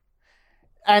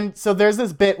 And so there's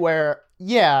this bit where,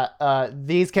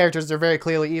 these characters are very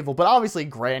clearly evil, but obviously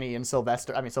Granny and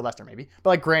Sylvester maybe, but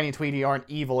like Granny and Tweety aren't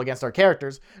evil against our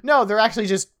characters. No, they're actually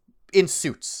just in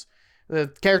suits. The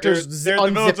characters They're the unzip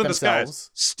villains of themselves.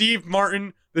 disguise. Steve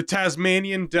Martin, the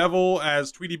Tasmanian Devil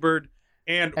as Tweety Bird,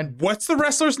 and what's the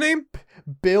wrestler's name?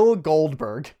 Bill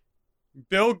Goldberg.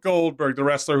 Bill Goldberg, the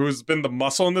wrestler who's been the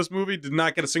muscle in this movie, did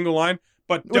not get a single line,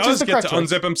 but Which is does the get to correct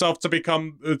choice. unzip himself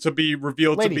to be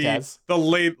revealed Lady to be Taz. the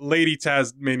Lady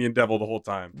Tasmanian Devil the whole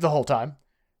time. The whole time.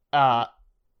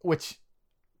 Which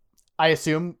I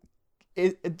assume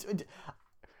this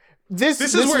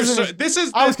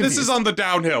is on the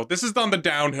downhill. This is on the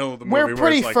downhill of the movie. we're where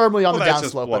pretty it's like, firmly on the that's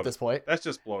just downslope at bloated. this point. That's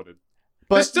just bloated.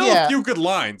 But There's still a few good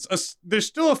lines. There's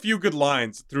still a few good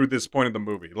lines through this point of the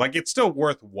movie. Like, it's still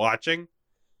worth watching,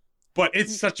 but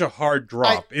it's such a hard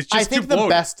drop. It's just I think too the bloated.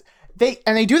 best they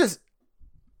do this.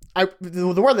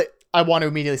 The word that I want to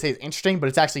immediately say is interesting, but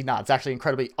it's actually not. It's actually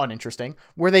incredibly uninteresting.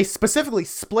 Where they specifically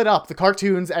split up the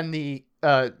cartoons and the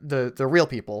real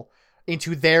people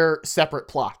into their separate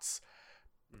plots,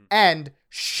 and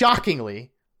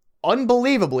shockingly,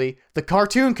 unbelievably, the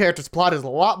cartoon characters' plot is a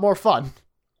lot more fun.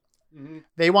 Mm-hmm.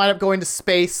 They wind up going to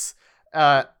space.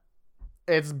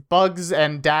 It's Bugs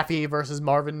and Daffy versus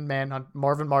Marvin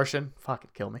Martian.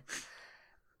 Fucking kill me.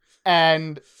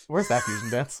 And where's that fusion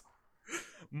dance?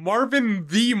 Marvin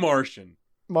the Martian.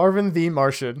 Marvin the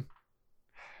Martian.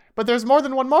 But there's more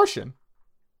than one Martian.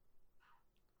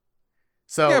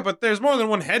 So Yeah, but there's more than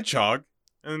one hedgehog.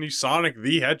 And then you Sonic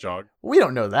the Hedgehog. we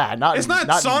don't know that. It's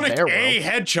not Sonic in their a world.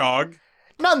 Hedgehog.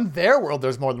 Not in their world.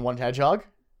 There's more than one hedgehog.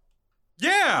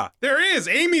 Yeah, there is.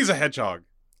 Amy's a hedgehog.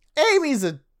 Amy's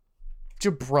a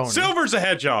jabroni. Silver's a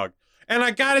hedgehog. And I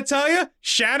gotta tell you,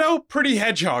 Shadow, pretty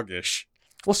hedgehog-ish.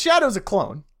 Well, Shadow's a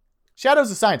clone.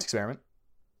 Shadow's a science experiment.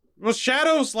 Well,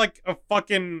 Shadow's like a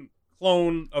fucking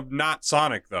clone of not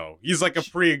Sonic, though. He's like a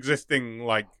pre-existing,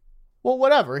 like... Well,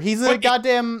 whatever. He's a But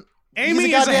goddamn... Amy he's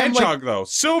is a goddamn, hedgehog, though.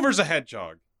 Silver's a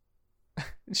hedgehog.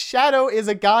 Shadow is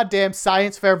a goddamn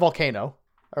science fair volcano.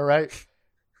 All right?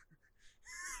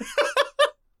 It's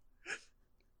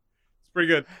pretty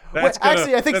good.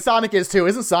 Actually, I think Sonic is too.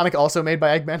 Isn't Sonic also made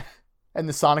by Eggman? And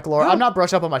the Sonic lore? I'm not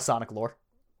brushed up on my Sonic lore.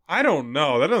 I don't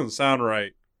know. That doesn't sound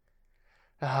right.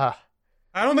 I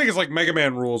don't think it's like Mega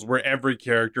Man rules where every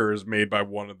character is made by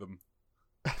one of them.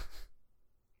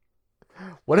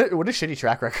 What a shitty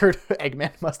track record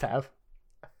Eggman must have.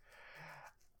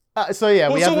 So yeah,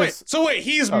 Well, we have this. So wait,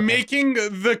 he's making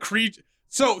the creature.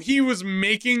 So he was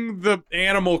making the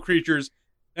animal creatures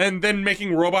and then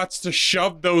making robots to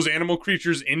shove those animal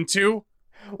creatures into?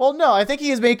 Well, no, I think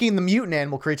he is making the mutant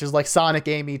animal creatures like Sonic,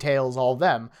 Amy, Tails, all of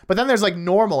them. But then there's like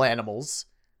normal animals.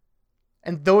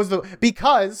 And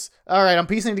because, all right, I'm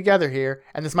piecing together here,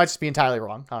 and this might just be entirely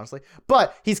wrong, honestly.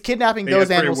 But he's kidnapping He has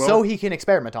those free animals will? so he can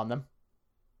experiment on them.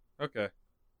 Okay.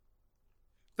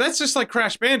 That's just like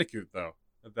Crash Bandicoot, though,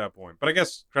 at that point. But I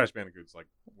guess Crash Bandicoot's like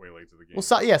way late to the game.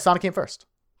 Well, Sonic came first.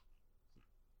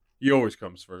 He always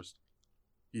comes first.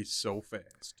 He's so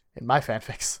fast. In my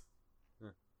fanfics.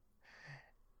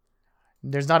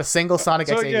 There's not a single Sonic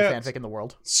so, X80 yeah, fanfic in the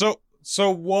world. So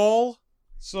Wall,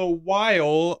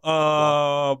 Wall,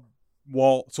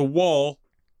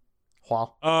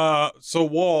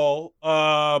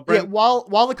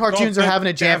 While the cartoons are having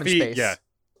a jam in space. Yeah.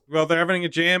 Well, they're having a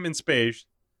jam in space.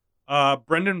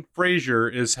 Brendan Fraser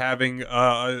is having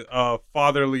a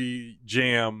fatherly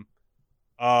jam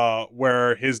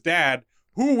where his dad,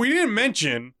 who we didn't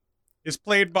mention, is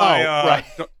played by right.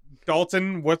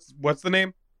 Dalton. What's the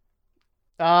name?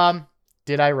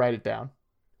 Did I write it down?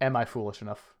 Am I foolish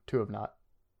enough to have not?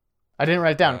 I didn't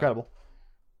write it down. Incredible.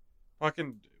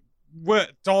 Fucking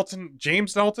what? Dalton?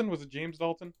 James Dalton? Was it James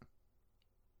Dalton?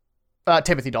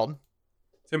 Timothy Dalton.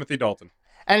 Timothy Dalton.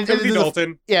 And Timothy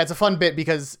Dalton. It's a fun bit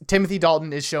because Timothy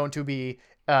Dalton is shown to be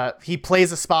he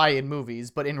plays a spy in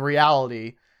movies, but in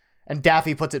reality, and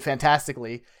Daffy puts it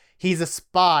fantastically, he's a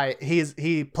spy.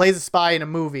 He plays a spy in a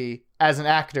movie as an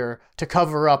actor to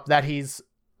cover up that he's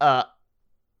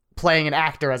playing an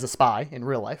actor as a spy in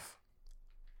real life.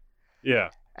 Yeah.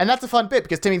 And that's a fun bit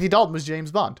because Timothy Dalton was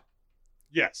James Bond.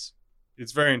 Yes.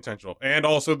 It's very intentional. And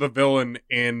also the villain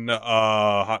in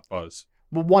Hot Fuzz.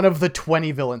 One of the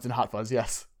 20 villains in Hot Fuzz,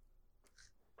 yes.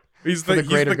 He's for the, the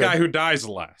greater he's the guy good. who dies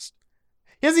last.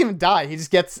 He doesn't even die. He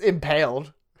just gets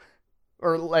impaled.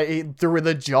 Or like through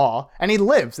the jaw. And he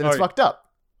lives, and it's yeah. fucked up.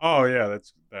 Oh yeah,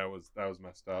 that was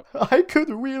messed up. I could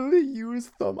really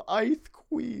use some ice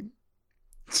queen.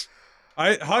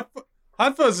 Hot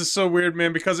Fuzz is so weird,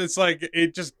 man, because it's like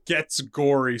it just gets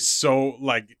gory so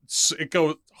like it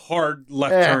goes hard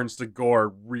left turns to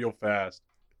gore real fast,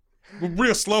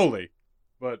 real slowly,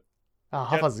 but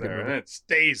Hot Fuzz is a good there and movie. it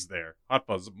stays there. Hot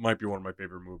Fuzz might be one of my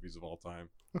favorite movies of all time.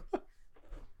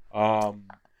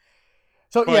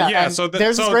 So but yeah, yeah, and so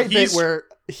there's this great bit he's- where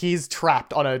he's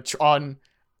trapped on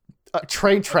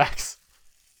train tracks.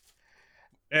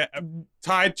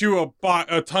 Tied to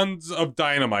a tons of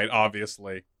dynamite,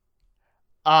 obviously.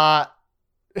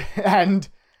 And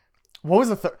what was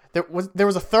the third? There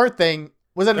was a third thing.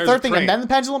 Was it a There's third a thing train. and then the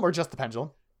pendulum, or just the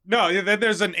pendulum? No, then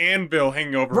there's an anvil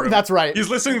hanging over him. That's right. He's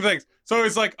listening to things. So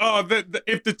he's like, oh,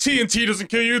 if the TNT doesn't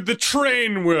kill you, the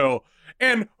train will.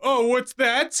 And, oh, what's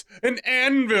that? An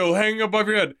anvil hanging above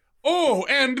your head. Oh,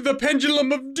 and the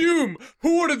pendulum of doom.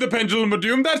 Who ordered the pendulum of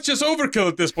doom? That's just overkill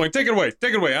at this point. Take it away.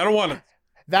 Take it away. I don't want it.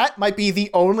 That might be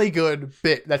the only good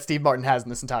bit that Steve Martin has in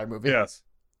this entire movie. Yes.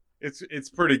 It's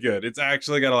pretty good. It's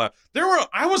actually got a laugh.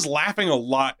 I was laughing a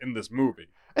lot in this movie.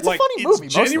 It's a funny movie, It's mostly.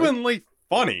 genuinely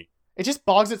funny. It just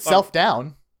bogs itself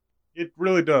down. It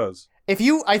really does. I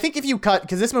think if you cut,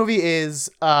 because this movie is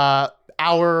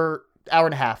hour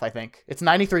and a half, I think. It's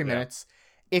 93 minutes.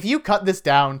 If you cut this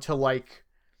down to like,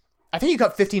 I think you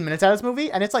cut 15 minutes out of this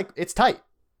movie, and it's tight.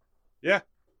 Yeah.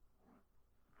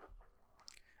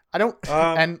 I don't,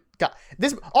 and God,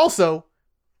 this also,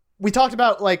 we talked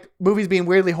about like movies being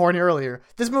weirdly horny earlier.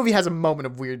 This movie has a moment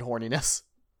of weird horniness.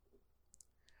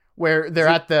 Where they're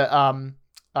at the,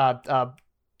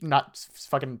 not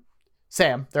fucking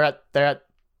Sam. They're at,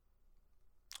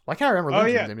 why can't I remember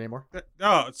Looney Tunes' name anymore?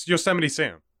 Oh, it's Yosemite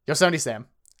Sam. Yosemite Sam.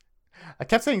 I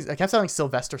kept saying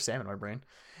Sylvester Sam in my brain.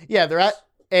 Yeah, they're at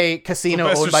a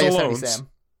casino Sylvester owned by Yosemite Stallone's. Sam.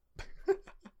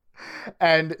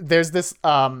 And there's this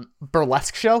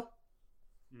burlesque show,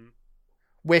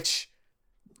 which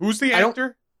Who's the I don't-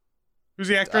 actor? Who's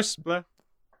the actress? Blah.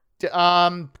 good.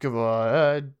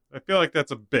 I feel like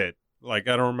that's a bit. Like,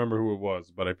 I don't remember who it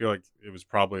was, but I feel like it was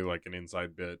probably like an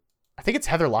inside bit. I think it's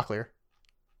Heather Locklear.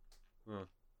 Huh.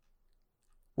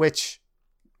 Which,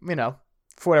 for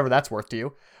whatever that's worth to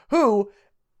you, who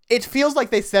it feels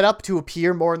like they set up to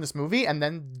appear more in this movie and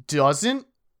then doesn't.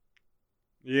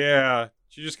 Yeah,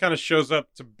 she just kind of shows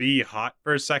up to be hot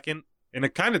for a second in a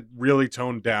kind of really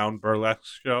toned down burlesque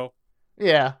show.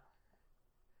 Yeah.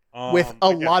 With a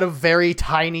I guess- lot of very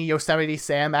tiny Yosemite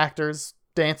Sam actors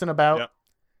dancing about. Yep.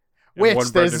 And one Which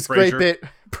there's Brendan this great Fraser. bit.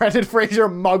 Brendan Fraser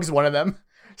mugs one of them,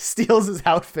 steals his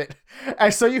outfit.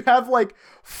 And so you have like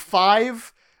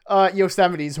 5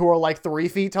 Yosemites who are like 3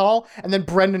 feet tall, and then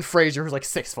Brendan Fraser who's like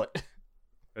 6 foot.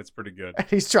 That's pretty good. And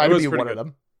he's trying That to was be pretty one of good.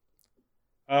 them.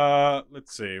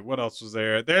 Let's see. What else was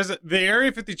there? The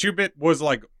Area 52 bit was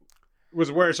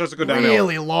where it starts to go downhill.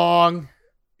 Really long.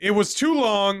 It was too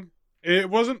long. It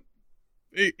wasn't.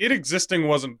 It existing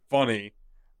wasn't funny.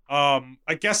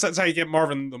 I guess that's how you get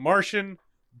Marvin the Martian.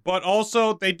 But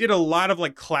also, they did a lot of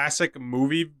like classic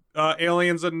movie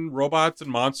aliens and robots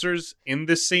and monsters in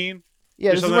this scene.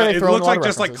 Yeah, this So is where they it throw in looks a lot like of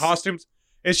just like references. costumes.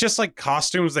 It's just like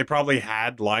costumes they probably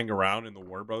had lying around in the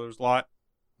Warner Brothers lot.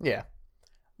 Yeah.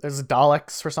 There's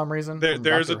Daleks for some reason. from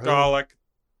There's a Doctor Who. Dalek.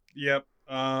 Yep.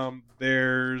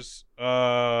 There's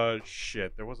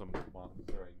shit. There was a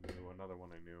monster I knew. Another one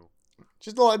I knew.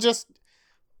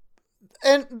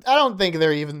 And I don't think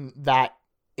they're even that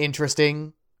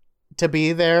interesting to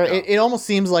be there. No. It almost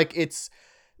seems like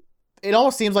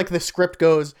the script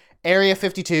goes Area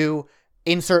 52,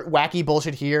 insert wacky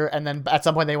bullshit here, and then at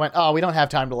some point they went, oh, we don't have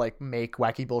time to like make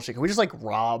wacky bullshit. Can we just like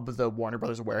rob the Warner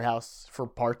Brothers warehouse for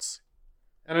parts?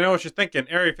 And I know what you're thinking.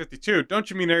 Area 52. Don't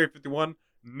you mean Area 51?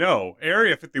 No.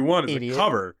 Area 51 is Idiot. a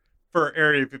cover for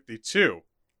Area 52.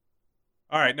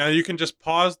 All right. Now you can just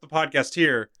pause the podcast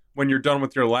here when you're done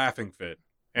with your laughing fit.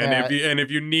 And Yeah.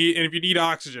 if you need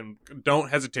oxygen, don't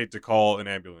hesitate to call an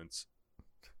ambulance.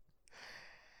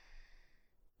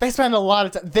 They spend a lot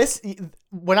of time.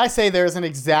 When I say there's an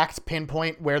exact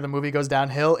pinpoint where the movie goes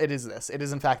downhill, it is this. It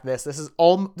is in fact this. This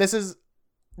is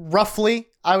roughly,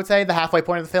 I would say, the halfway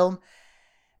point of the film.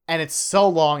 And it's so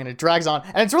long and it drags on.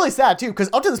 And it's really sad too, because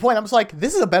up to this point, I'm just like,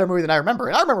 this is a better movie than I remember.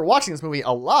 And I remember watching this movie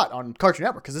a lot on Cartoon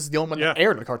Network, because this is the only one that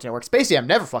aired on Cartoon Network. Space Jam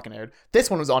never fucking aired. This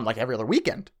one was on like every other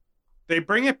weekend. They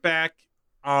bring it back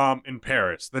in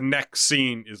Paris. The next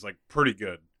scene is like pretty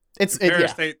good. It's In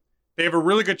Paris, yeah. they have a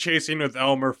really good chase scene with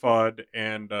Elmer Fudd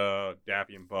and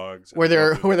Daffy and Bugs. Where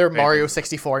they're paintings. Mario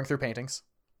 64ing through paintings.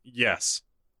 Yes.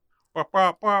 Ba,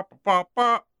 ba, ba, ba, ba,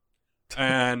 ba.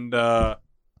 And that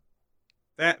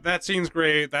scene's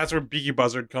great. That's where Beaky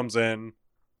Buzzard comes in,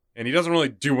 and he doesn't really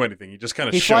do anything. He just kind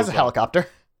of He shows flies a up. helicopter.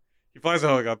 He flies a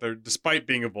helicopter despite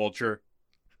being a vulture.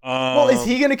 Well, is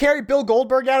he going to carry Bill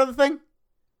Goldberg out of the thing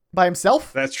by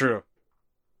himself? That's true.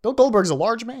 Bill Goldberg's a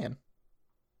large man.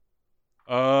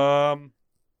 Yeah.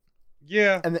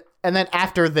 And then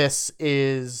after this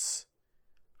is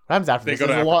what happens after They this? go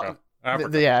to There's a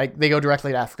Africa. Yeah, they go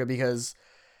directly to Africa because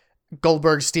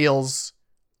Goldberg steals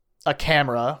a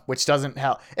camera, which doesn't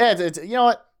help. It's you know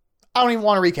what? I don't even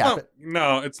want to recap it.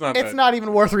 No, it's not. It's not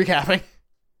even worth recapping.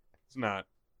 It's not.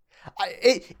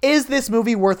 Is this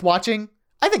movie worth watching?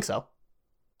 I think so.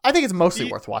 I think it's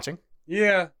mostly worth watching.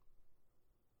 Yeah.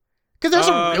 Because there's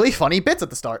some really funny bits at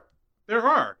the start. There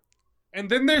are. And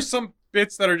then there's some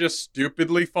bits that are just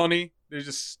stupidly funny. There's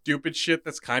just stupid shit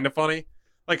that's kind of funny.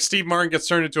 Like Steve Martin gets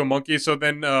turned into a monkey, so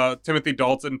then Timothy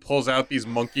Dalton pulls out these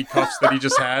monkey cuffs that he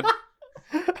just had.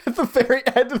 At the very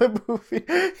end of the movie,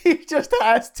 he just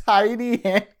has tiny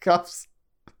handcuffs.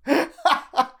 And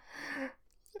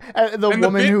the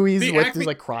woman who he's with is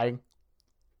like crying.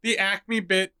 The Acme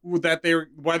bit that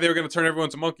why they were going to turn everyone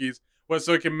to monkeys was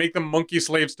so it can make them monkey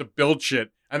slaves to build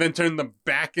shit and then turn them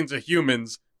back into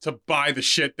humans to buy the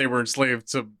shit they were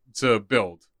enslaved to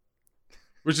build.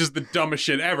 Which is the dumbest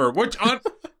shit ever. Which,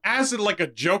 as like a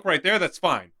joke right there, that's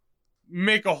fine.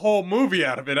 Make a whole movie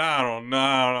out of it. I don't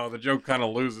know. The joke kind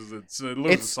of loses. It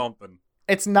loses something.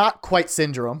 It's not quite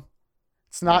Syndrome.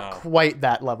 It's not quite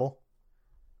that level.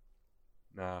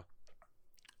 Nah.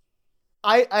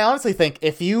 I honestly think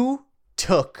if you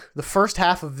took the first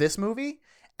half of this movie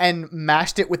and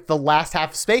mashed it with the last half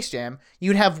of Space Jam,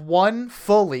 you'd have one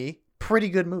fully pretty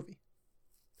good movie.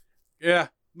 Yeah.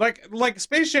 Like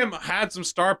Space Jam had some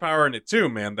star power in it too,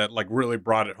 man, that like really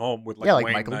brought it home with like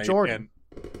Wayne Michael Knight Jordan.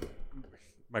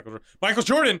 And Michael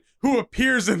Jordan, who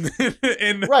appears in Right, which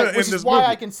in this is why movie.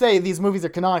 I can say these movies are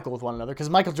canonical with one another, because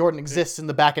Michael Jordan exists in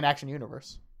the Back in Action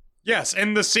universe. Yes,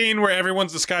 and the scene where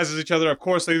everyone's disguised as each other, of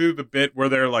course they do the bit where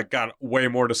they're like got way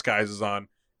more disguises on.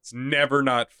 It's never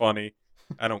not funny.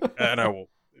 I will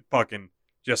fucking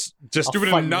just do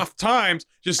it enough times.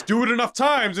 Just do it enough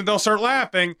times and they'll start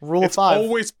laughing. Rule it's 5.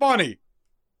 Always funny.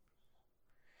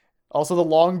 Also, the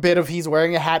long bit of he's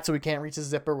wearing a hat so he can't reach his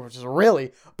zipper, which is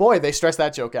really, boy, they stressed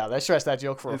that joke out. They stressed that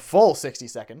joke for a full 60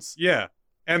 seconds. Yeah,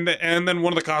 and then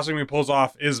one of the costumes he pulls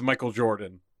off is Michael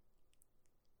Jordan,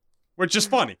 which is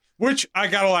funny. Which I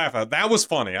gotta laugh at. That was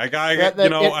funny. I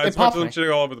smart them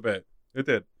shit all over the bit. It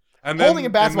did. And then, holding a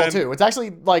basketball too. It's actually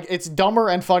like it's dumber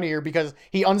and funnier because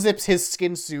he unzips his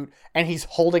skin suit and he's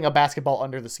holding a basketball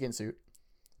under the skin suit.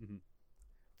 Mm-hmm.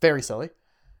 Very silly.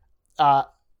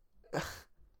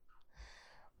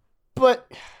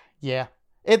 But yeah,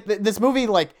 this movie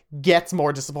like gets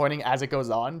more disappointing as it goes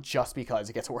on, just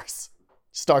because it gets worse.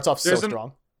 Starts off so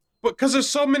strong. But because there's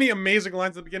so many amazing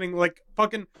lines at the beginning, like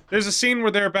fucking, there's a scene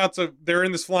where they're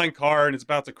in this flying car and it's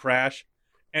about to crash,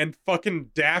 and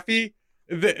fucking Daffy,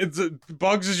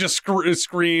 Bugs is just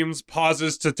screams,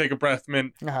 pauses to take a breath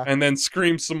mint, and then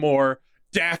screams some more.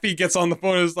 Daffy gets on the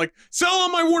phone and is like, "Sell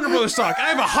on my Warner Brothers stock. I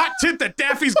have a hot tip that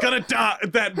Daffy's gonna die.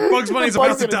 That Bugs Bunny's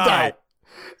about to die."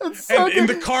 So and in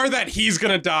the car that he's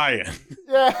gonna die in.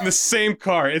 Yeah. In the same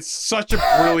car. It's such a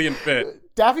brilliant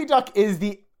bit. Daffy Duck is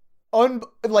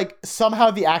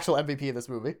somehow the actual MVP of this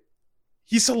movie.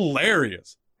 He's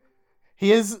hilarious.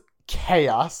 He is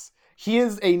chaos. He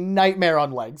is a nightmare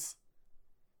on legs.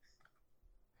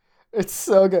 It's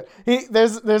so good.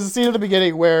 There's a scene at the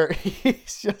beginning where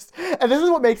he's just, and this is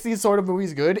what makes these sort of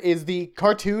movies good, is the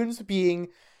cartoons being,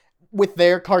 with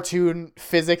their cartoon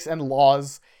physics and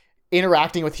laws,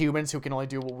 interacting with humans who can only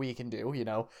do what we can do, you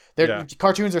know?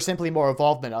 Cartoons are simply more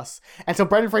evolved than us. And so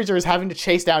Brendan Fraser is having to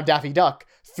chase down Daffy Duck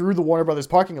through the Warner Brothers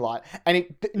parking lot, and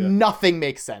nothing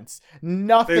makes sense.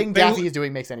 Nothing Daffy is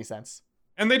doing makes any sense.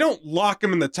 And they don't lock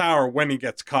him in the tower when he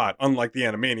gets caught, unlike the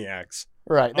Animaniacs.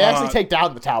 Right. They actually take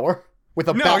down the tower with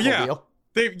a Batmobile.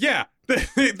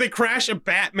 They crash a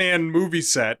Batman movie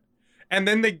set, and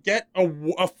then they get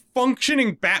a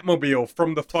functioning Batmobile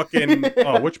from the fucking...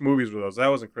 which movies were those? That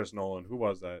wasn't Chris Nolan. Who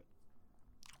was that?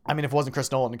 I mean, if it wasn't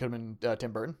Chris Nolan, it could have been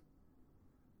Tim Burton.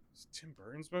 Was it Tim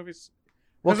Burton's movies?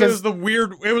 Well, it was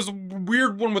a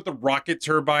weird one with the rocket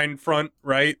turbine front,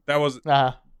 right? That was...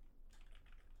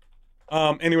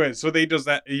 Anyway, so they does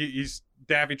that.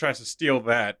 Daffy tries to steal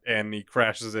that, and he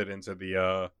crashes it into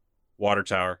the water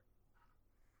tower.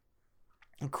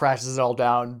 And crashes it all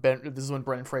down. This is when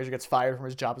Brendan Fraser gets fired from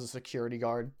his job as a security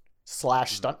guard /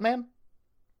 stuntman.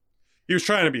 He was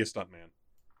trying to be a stuntman,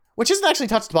 which isn't actually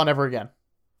touched upon ever again.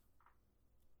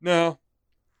 No.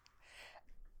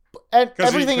 And 'Cause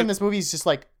everything he- in this movie is just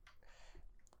like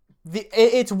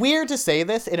it's weird to say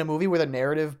this in a movie where the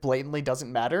narrative blatantly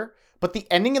doesn't matter, but the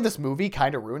ending of this movie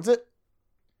kind of ruins it.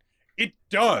 It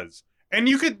does. And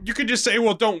you could just say,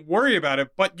 well, don't worry about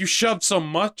it, but you shoved so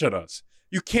much at us.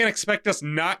 You can't expect us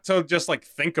not to just like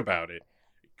think about it.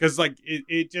 Because like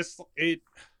it's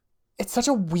such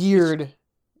a weird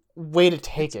way to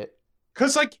take it.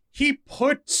 Because like he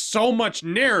put so much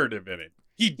narrative in it.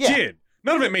 He did.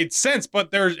 None of it made sense, but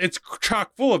it's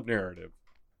chock full of narrative.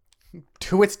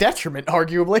 To its detriment,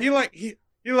 arguably.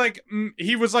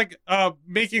 He was like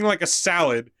making like a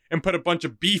salad and put a bunch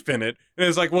of beef in it, and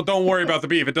it's like, well, don't worry about the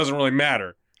beef, it doesn't really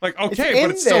matter. Like, okay,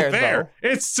 but it's still there.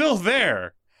 It's still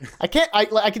there. I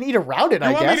can eat around it,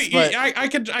 I guess. But I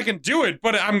can do it,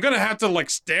 but I'm gonna have to like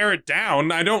stare it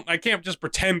down. I can't just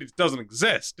pretend it doesn't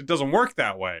exist. It doesn't work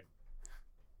that way.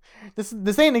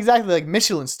 This ain't exactly like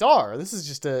Michelin star. This is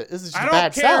just a I don't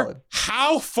bad care salad.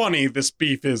 how funny this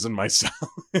beef is in my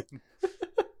salad.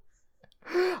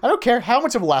 I don't care how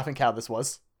much of a laughing cow this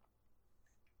was.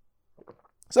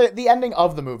 So the ending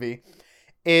of the movie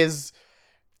is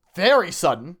very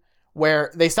sudden,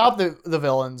 where they stop the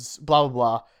villains, blah, blah,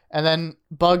 blah, and then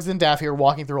Bugs and Daffy are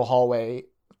walking through a hallway,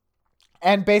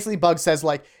 and basically Bugs says,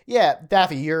 like, yeah,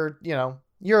 Daffy, you're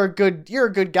a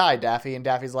good guy, Daffy, and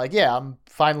Daffy's like, yeah, I'm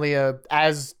finally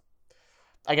as,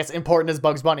 I guess, important as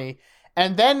Bugs Bunny,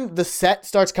 and then the set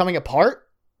starts coming apart,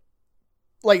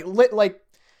 like,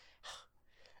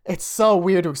 it's so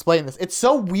weird to explain this. It's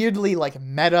so weirdly, like,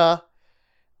 meta.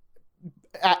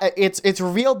 It's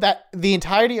revealed that the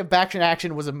entirety of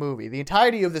Action was a movie. The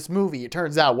entirety of this movie, it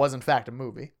turns out, was in fact a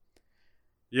movie.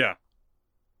 Yeah.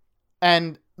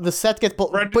 And the set gets...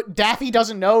 But Daffy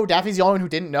doesn't know. Daffy's the only one who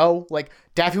didn't know. Like,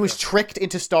 Daffy was tricked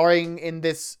into starring in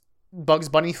this Bugs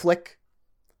Bunny flick.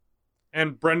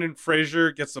 And Brendan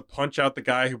Fraser gets to punch out the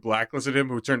guy who blacklisted him,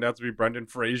 who turned out to be Brendan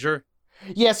Fraser.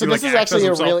 Yeah, so this is actually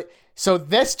a really... So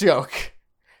this joke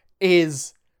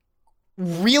is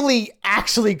really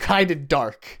actually kind of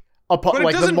dark.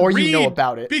 Like, the more you know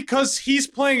about it. Because he's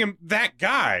playing that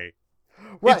guy.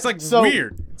 Right, it's like so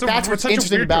weird. That's what's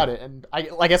interesting about it. And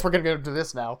I guess we're going to go into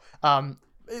this now.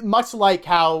 Much like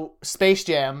how Space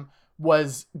Jam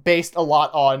was based a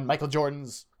lot on Michael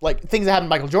Jordan's... Like, things that happened in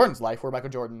Michael Jordan's life, where Michael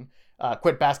Jordan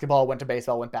quit basketball, went to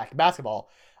baseball, went back to basketball.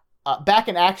 Back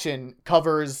in Action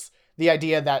covers the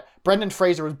idea that Brendan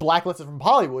Fraser was blacklisted from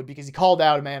Hollywood because he called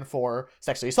out a man for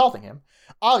sexually assaulting him.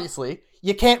 Obviously,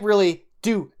 you can't really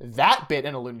do that bit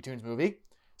in a Looney Tunes movie.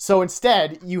 So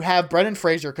instead, you have Brendan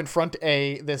Fraser confront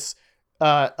this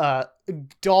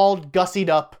dolled, gussied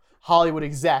up Hollywood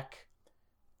exec,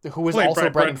 who was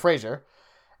also Brendan Fraser,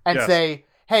 and say,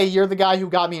 hey, you're the guy who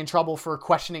got me in trouble for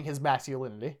questioning his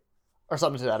masculinity, or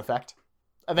something to that effect.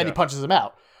 And then he punches him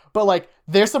out. But, like,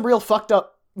 there's some real fucked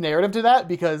up narrative to that,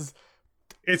 because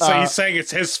he's saying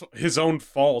it's his own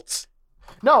fault.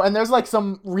 No, and there's like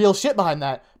some real shit behind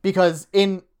that, because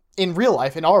in real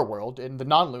life, in our world, in the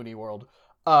non-Looney world,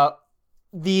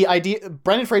 the idea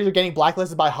Brendan Fraser getting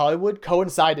blacklisted by Hollywood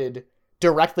coincided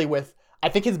directly with, I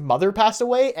think, his mother passed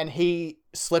away and he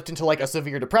slipped into like a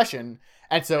severe depression,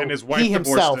 and so his wife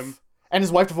divorced him. And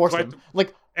his wife divorced him.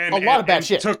 Like, a lot of bad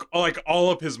shit. Took like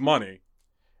all of his money.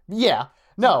 Yeah.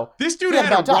 No. This dude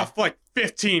had a rough like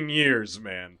 15 years,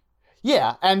 man.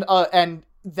 Yeah, and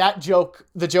that joke,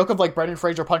 the joke of like Brendan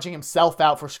Fraser punching himself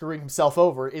out for screwing himself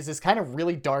over, is this kind of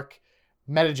really dark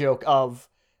meta joke of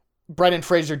Brendan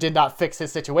Fraser did not fix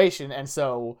his situation, and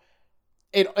so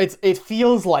it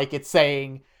feels like it's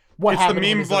saying what happened.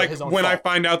 It's the meme like when I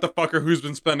find out the fucker who's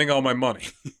been spending all my money.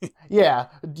 Yeah,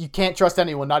 you can't trust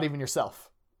anyone, not even yourself.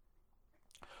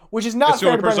 Which is not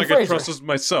fair to Brendan Fraser. The only person I can trust is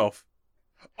myself.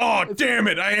 Oh, damn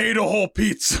it! I ate a whole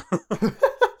pizza.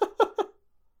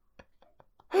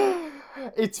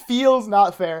 It feels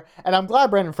not fair, and I'm glad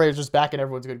Brendan Fraser's back in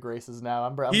everyone's good graces now.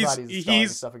 I'm glad he's starring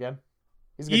stuff again.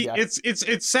 He's a good guy.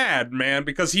 It's sad, man,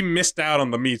 because he missed out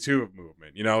on the Me Too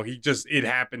movement. You know, it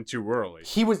happened too early.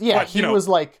 He was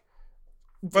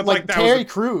but Terry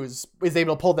Crews is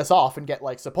able to pull this off and get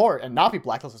like support and not be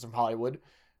blacklisted from Hollywood,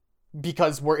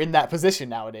 because we're in that position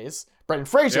nowadays. Brendan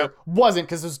Fraser wasn't,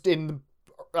 because it was in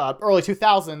the early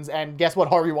 2000s, and guess what?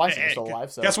 Harvey Weinstein was still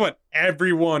alive. So guess what?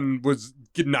 Everyone was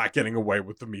not getting away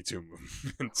with the Me Too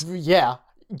movement. Yeah.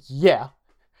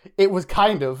 It was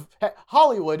kind of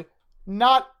Hollywood,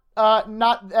 not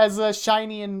as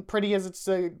shiny and pretty as it's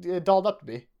dolled up to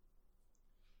be.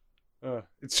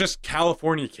 It's just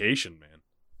Californication, man.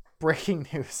 Breaking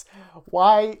news.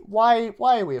 Why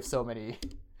we have so many?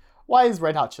 Why is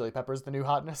Red Hot Chili Peppers the new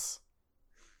hotness?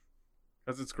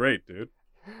 Because it's great, dude.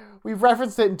 We've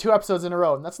referenced it in 2 episodes in a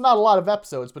row, and that's not a lot of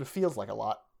episodes, but it feels like a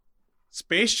lot.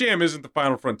 Space Jam isn't the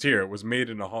final frontier. It was made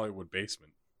in a Hollywood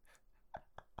basement.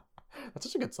 That's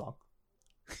such a good song.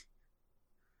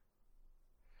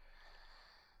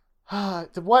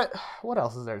 What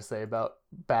else is there to say about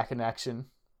Back in Action?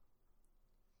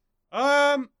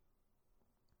 Nothing.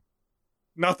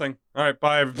 All right,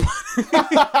 bye everybody.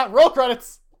 Roll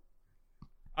credits.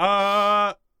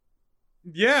 Yeah,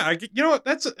 you know what?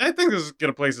 I think this is as good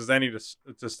a place as any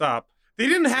to stop. They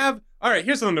didn't have. All right,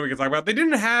 here's something that we can talk about. They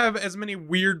didn't have as many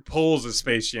weird pulls as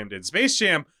Space Jam did. Space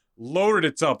Jam loaded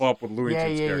itself up with Looney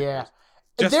Tunes characters. Yeah.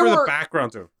 Just for the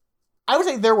background too. I would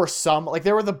say there were some, like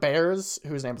there were the bears,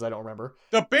 whose names I don't remember.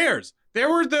 The bears. There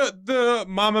were the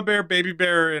Mama Bear, Baby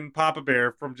Bear, and Papa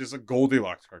Bear from just a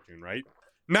Goldilocks cartoon, right?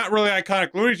 Not really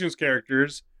iconic Looney Tunes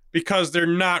characters because they're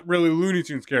not really Looney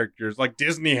Tunes characters. Like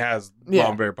Disney has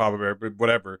Mama Bear, Papa Bear, but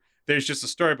whatever. There's just a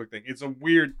storybook thing. It's a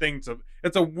weird thing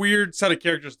it's a weird set of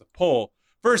characters to pull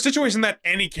for a situation that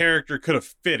any character could have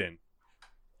fit in.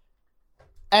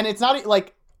 And it's not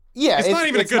like, it's not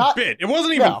even a good bit. It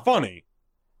wasn't even funny.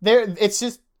 It's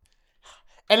just,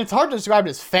 and it's hard to describe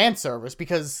it as fan service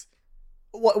because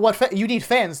what you need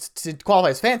fans to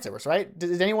qualify as fan service, right?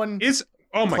 Is anyone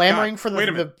clamoring for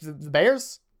the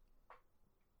Bears?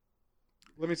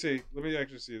 Let me see. Let me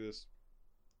actually see this.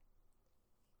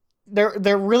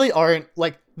 There really aren't,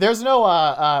 like, there's no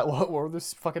what were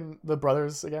those fucking the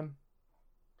brothers again?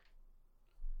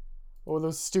 What were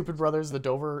those stupid brothers? The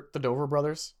Dover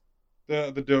brothers.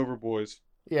 The Dover boys.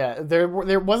 Yeah, there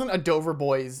wasn't a Dover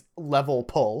Boys level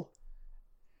pull.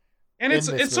 And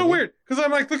it's so weird because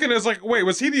I'm like looking at it, it's like, wait,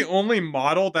 was he the only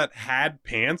model that had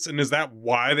pants, and is that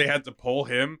why they had to pull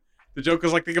him? The joke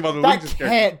is like, think about the that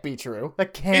can't be true.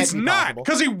 That can't. It's not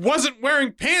because he wasn't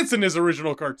wearing pants in his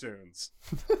original cartoons.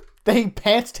 They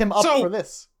pantsed him up for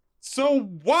this. So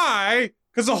why?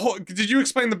 Because did you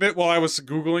explain the bit while I was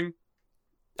Googling?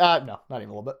 No, not even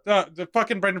a little bit. The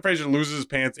fucking Brendan Fraser loses his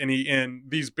pants, and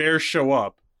these bears show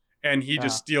up, and he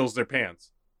just steals their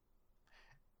pants.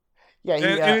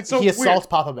 Yeah, he assaults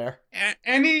Papa Bear.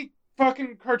 Any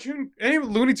fucking cartoon, any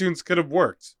Looney Tunes could have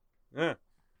worked. Yeah.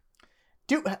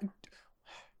 Dude, how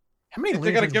many Looney Tunes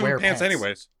they gotta give wear him pants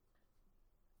anyways?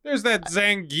 There's that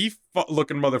Zangief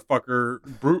looking motherfucker,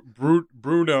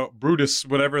 Brutus,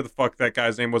 whatever the fuck that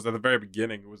guy's name was at the very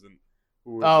beginning. Who was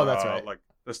that's right. Like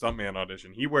the stuntman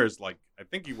audition. He wears I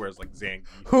think he wears Zangief.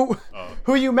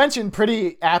 Who you mentioned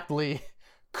pretty aptly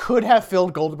could have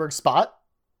filled Goldberg's spot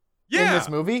in this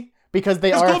movie because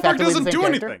they are Goldberg effectively doesn't the same do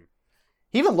character. anything.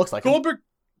 He even looks like Goldberg. him.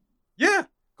 Yeah,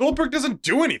 Goldberg doesn't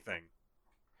do anything.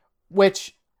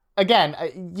 Which, again,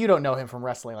 you don't know him from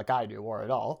wrestling like I do or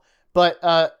at all. But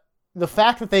the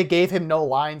fact that they gave him no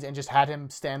lines and just had him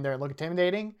stand there and look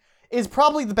intimidating is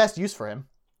probably the best use for him.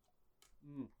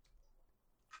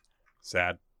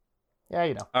 Sad. Yeah,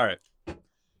 you know. All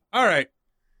right.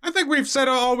 I think we've said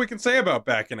all we can say about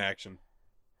Back in Action.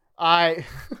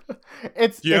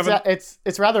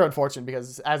 It's rather unfortunate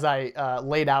because as I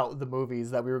laid out the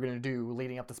movies that we were going to do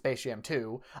leading up to Space Jam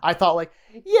 2, I thought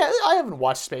I haven't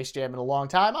watched Space Jam in a long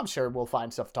time. I'm sure we'll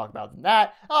find stuff to talk about than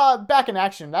that. Back in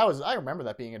Action, I remember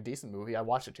that being a decent movie. I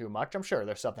watched it too much. I'm sure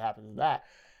there's stuff that happens in that.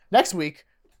 Next week,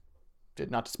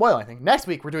 not to spoil anything, next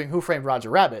week we're doing Who Framed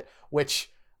Roger Rabbit, which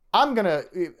I'm going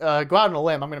to go out on a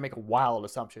limb. I'm going to make a wild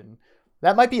assumption.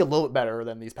 That might be a little bit better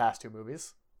than these past two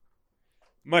movies.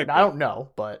 I don't know,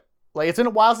 but it's been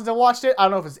a while since I watched it. I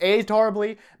don't know if it's aged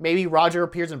horribly. Maybe Roger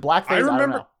appears in blackface. I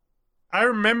don't know. I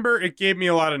remember it gave me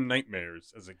a lot of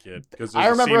nightmares as a kid. I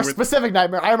remember a specific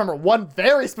nightmare. I remember one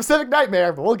very specific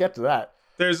nightmare, but we'll get to that.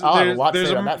 There's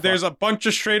a bunch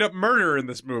of straight up murder in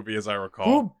this movie, as I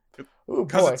recall.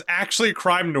 Because it's actually a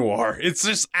crime noir. It's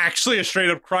just actually a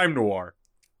straight up crime noir.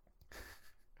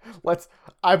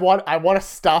 I want to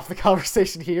stop the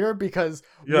conversation here because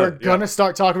we're gonna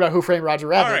start talking about Who Framed Roger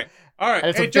Rabbit. All right.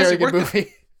 And it's a very good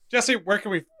movie. Jesse,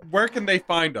 where can they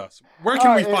find us? Where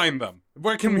can we find them?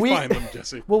 Where can we find them,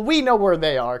 Jesse? Well, we know where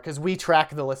they are because we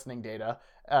track the listening data.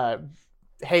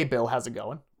 Hey, Bill, how's it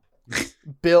going?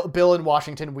 Bill in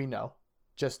Washington, we know.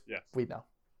 We know.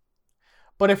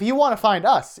 But if you want to find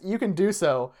us, you can do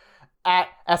so at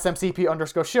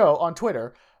SMCP_show on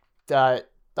Twitter.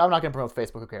 I'm not going to promote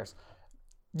Facebook, who cares?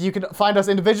 You can find us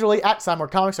individually at Simon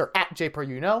Comics or at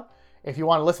JPerUknow. If you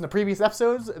want to listen to previous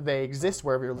episodes, they exist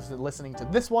wherever you're listening to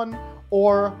this one,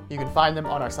 or you can find them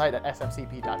on our site at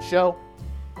smcp.show.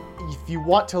 If you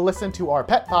want to listen to our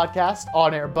pet podcast,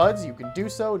 On Air Buds, you can do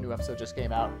so. A new episode just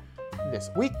came out this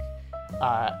week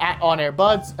at On Air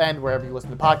Buds and wherever you listen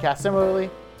to podcasts similarly.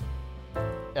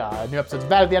 New episodes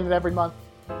about at the end of every month.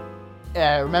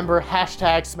 remember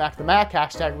hashtag Smack the Mac,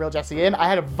 hashtag Real Jesse In. I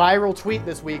had a viral tweet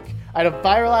this week. I had a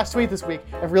viral ass tweet this week,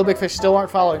 and Real Big Fish still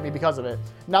aren't following me because of it.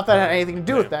 Not that it had anything to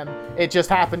do with them. It just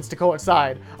happens to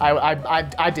coincide.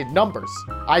 I did numbers.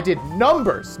 I did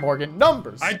numbers, Morgan.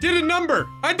 Numbers. I did a number,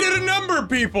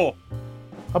 people.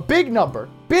 A big number.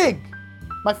 Big.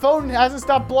 My phone hasn't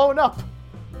stopped blowing up.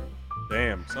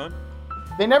 Damn, son.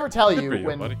 They never tell Good you for you,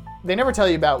 when buddy. they never tell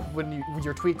you about when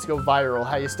your tweets go viral,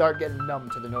 how you start getting numb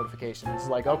to the notifications.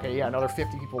 Like, okay, yeah, another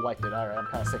 50 people liked it. All right, I'm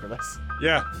kind of sick of this.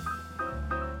 Yeah,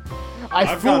 I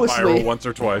I've gone foolishly, viral once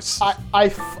or twice.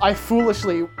 I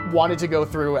foolishly wanted to go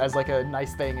through as like a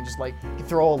nice thing and just like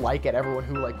throw a like at everyone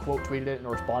who like quote tweeted it and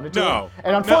responded to No. it.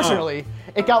 And unfortunately,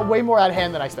 it got way more out of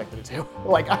hand than I expected it to.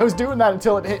 Like I was doing that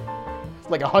until it hit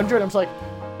like 100. I'm just like,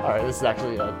 all right, this is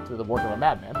actually the work of a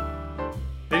madman.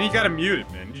 Then you gotta mute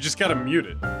it, man. You just gotta mute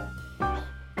it.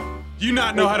 Do you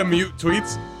not know how to mute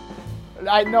tweets?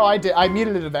 I did. I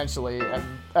muted it eventually, and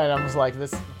I was like,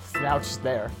 this. Now it's just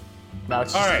there. Now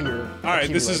it's just All right, here. all right.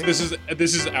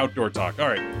 This is outdoor talk. All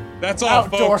right, that's all,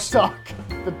 Outdoor folks. talk.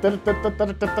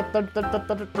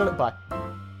 Bye.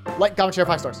 Like, comment, share,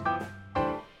 5 stars.